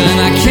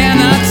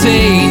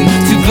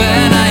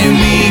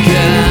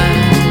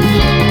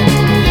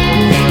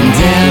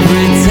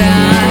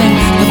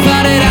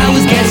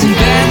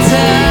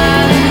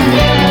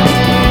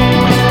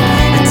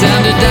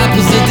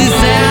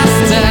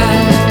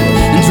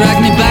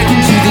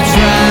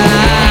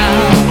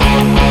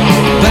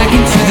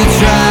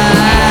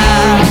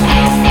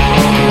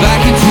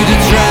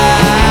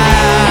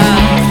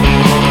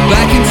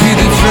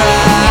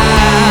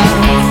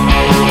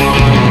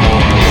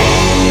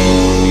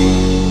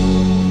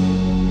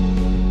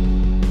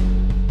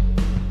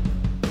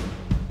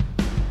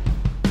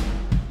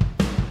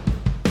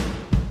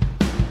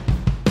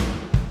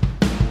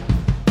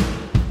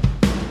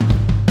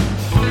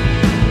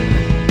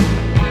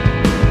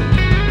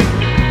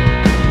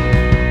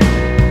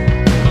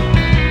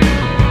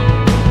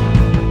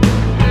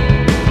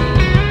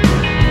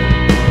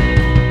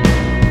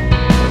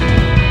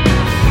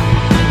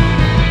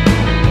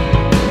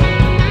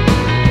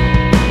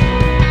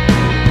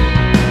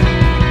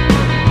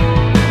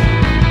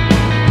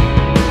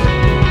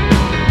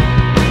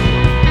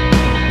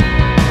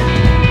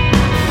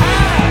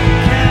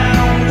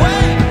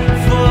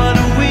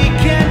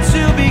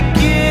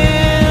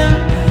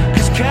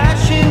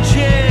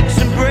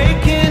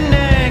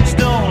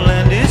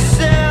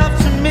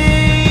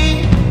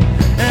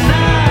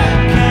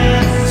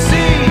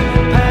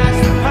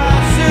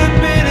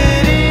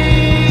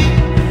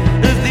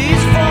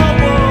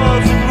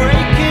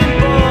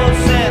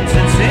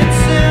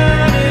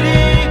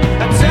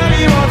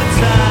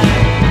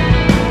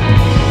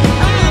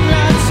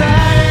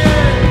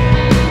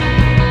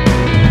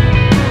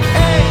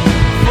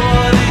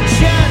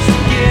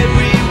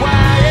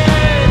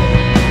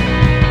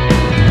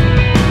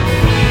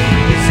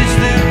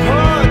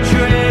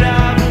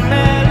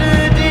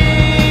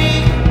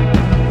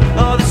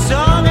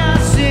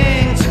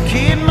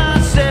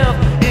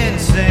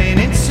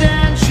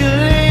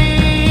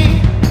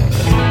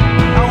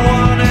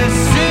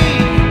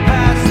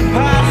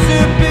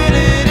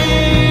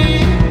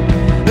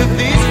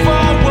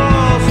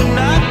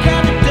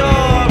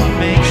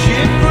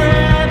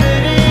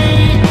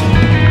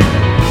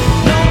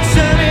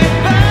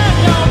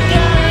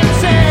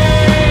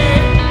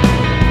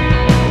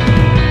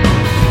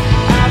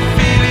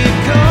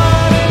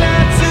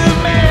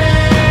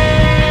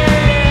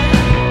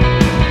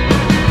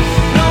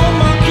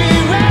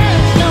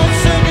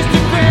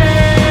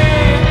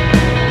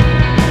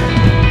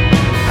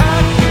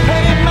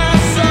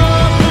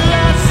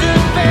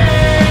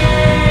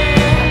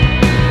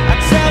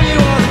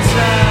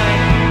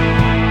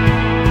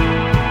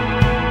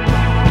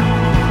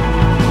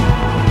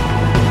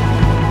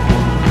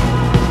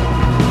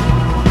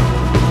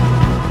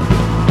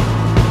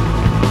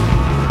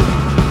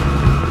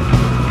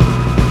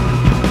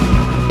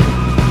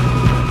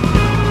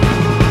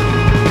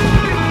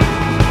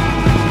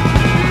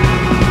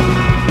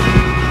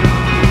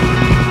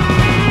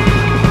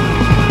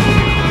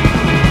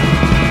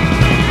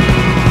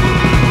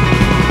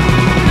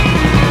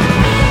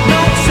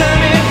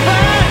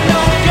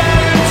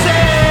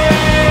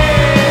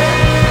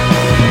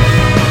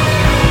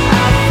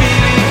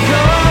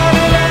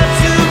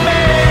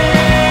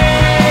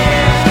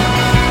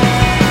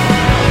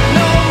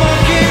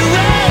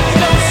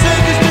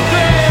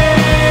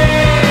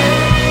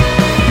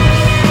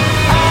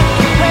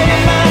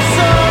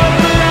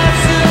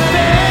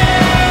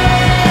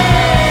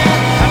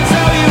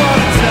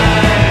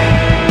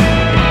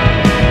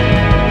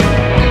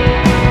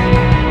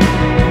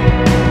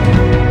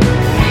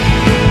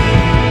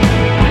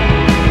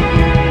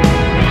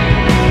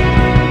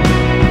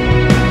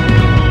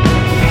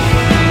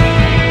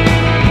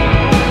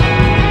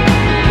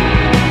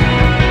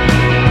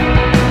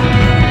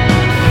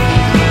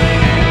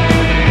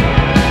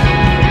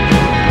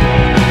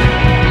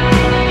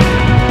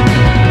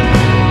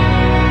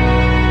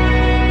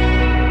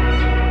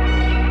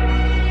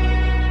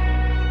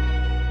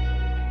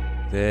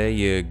There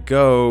you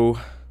go.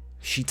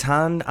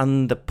 Sheitan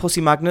and the Pussy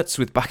Magnets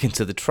with Back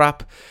Into the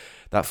Trap.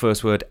 That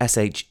first word,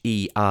 Sheitan.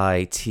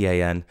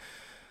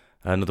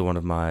 Another one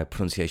of my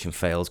pronunciation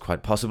fails,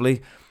 quite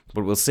possibly.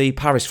 But we'll see.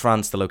 Paris,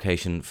 France, the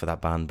location for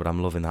that band. But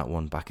I'm loving that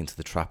one, Back Into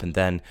the Trap. And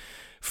then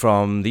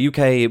from the UK,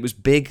 it was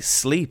Big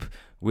Sleep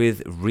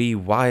with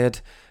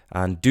Rewired.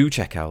 And do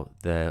check out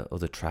their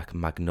other track,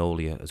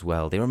 Magnolia, as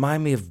well. They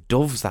remind me of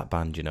Doves, that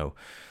band, you know.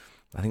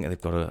 I think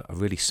they've got a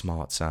really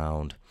smart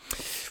sound.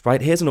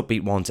 Right, here's an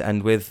upbeat one to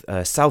end with.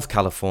 South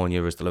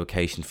California is the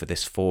location for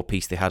this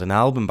 4-piece. They had an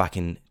album back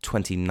in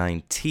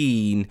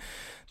 2019.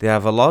 They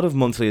have a lot of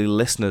monthly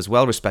listeners,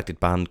 well-respected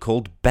band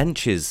called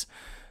Benches.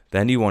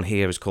 Their new one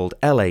here is called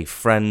LA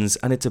Friends,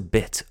 and it's a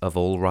bit of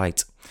all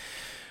right.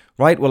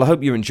 Right, well, I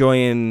hope you're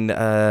enjoying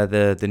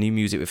the new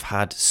music we've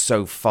had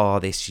so far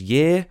this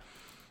year.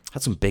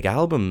 Had some big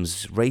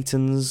albums,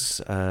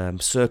 Ratings,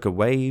 Circa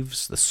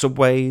Waves, The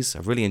Subways.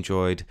 I've really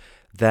enjoyed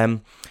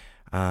them.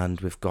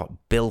 And we've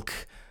got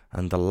Bilk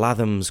and the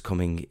Lathams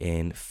coming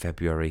in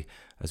February,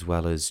 as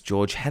well as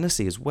George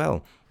Hennessy as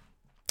well.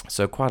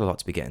 So quite a lot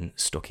to be getting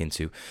stuck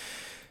into.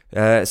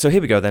 So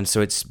here we go then.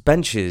 So it's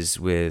Benches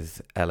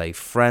with LA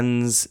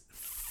Friends.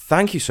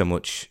 Thank you so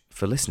much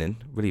for listening.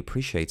 Really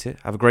appreciate it.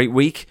 Have a great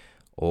week.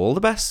 All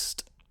the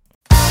best.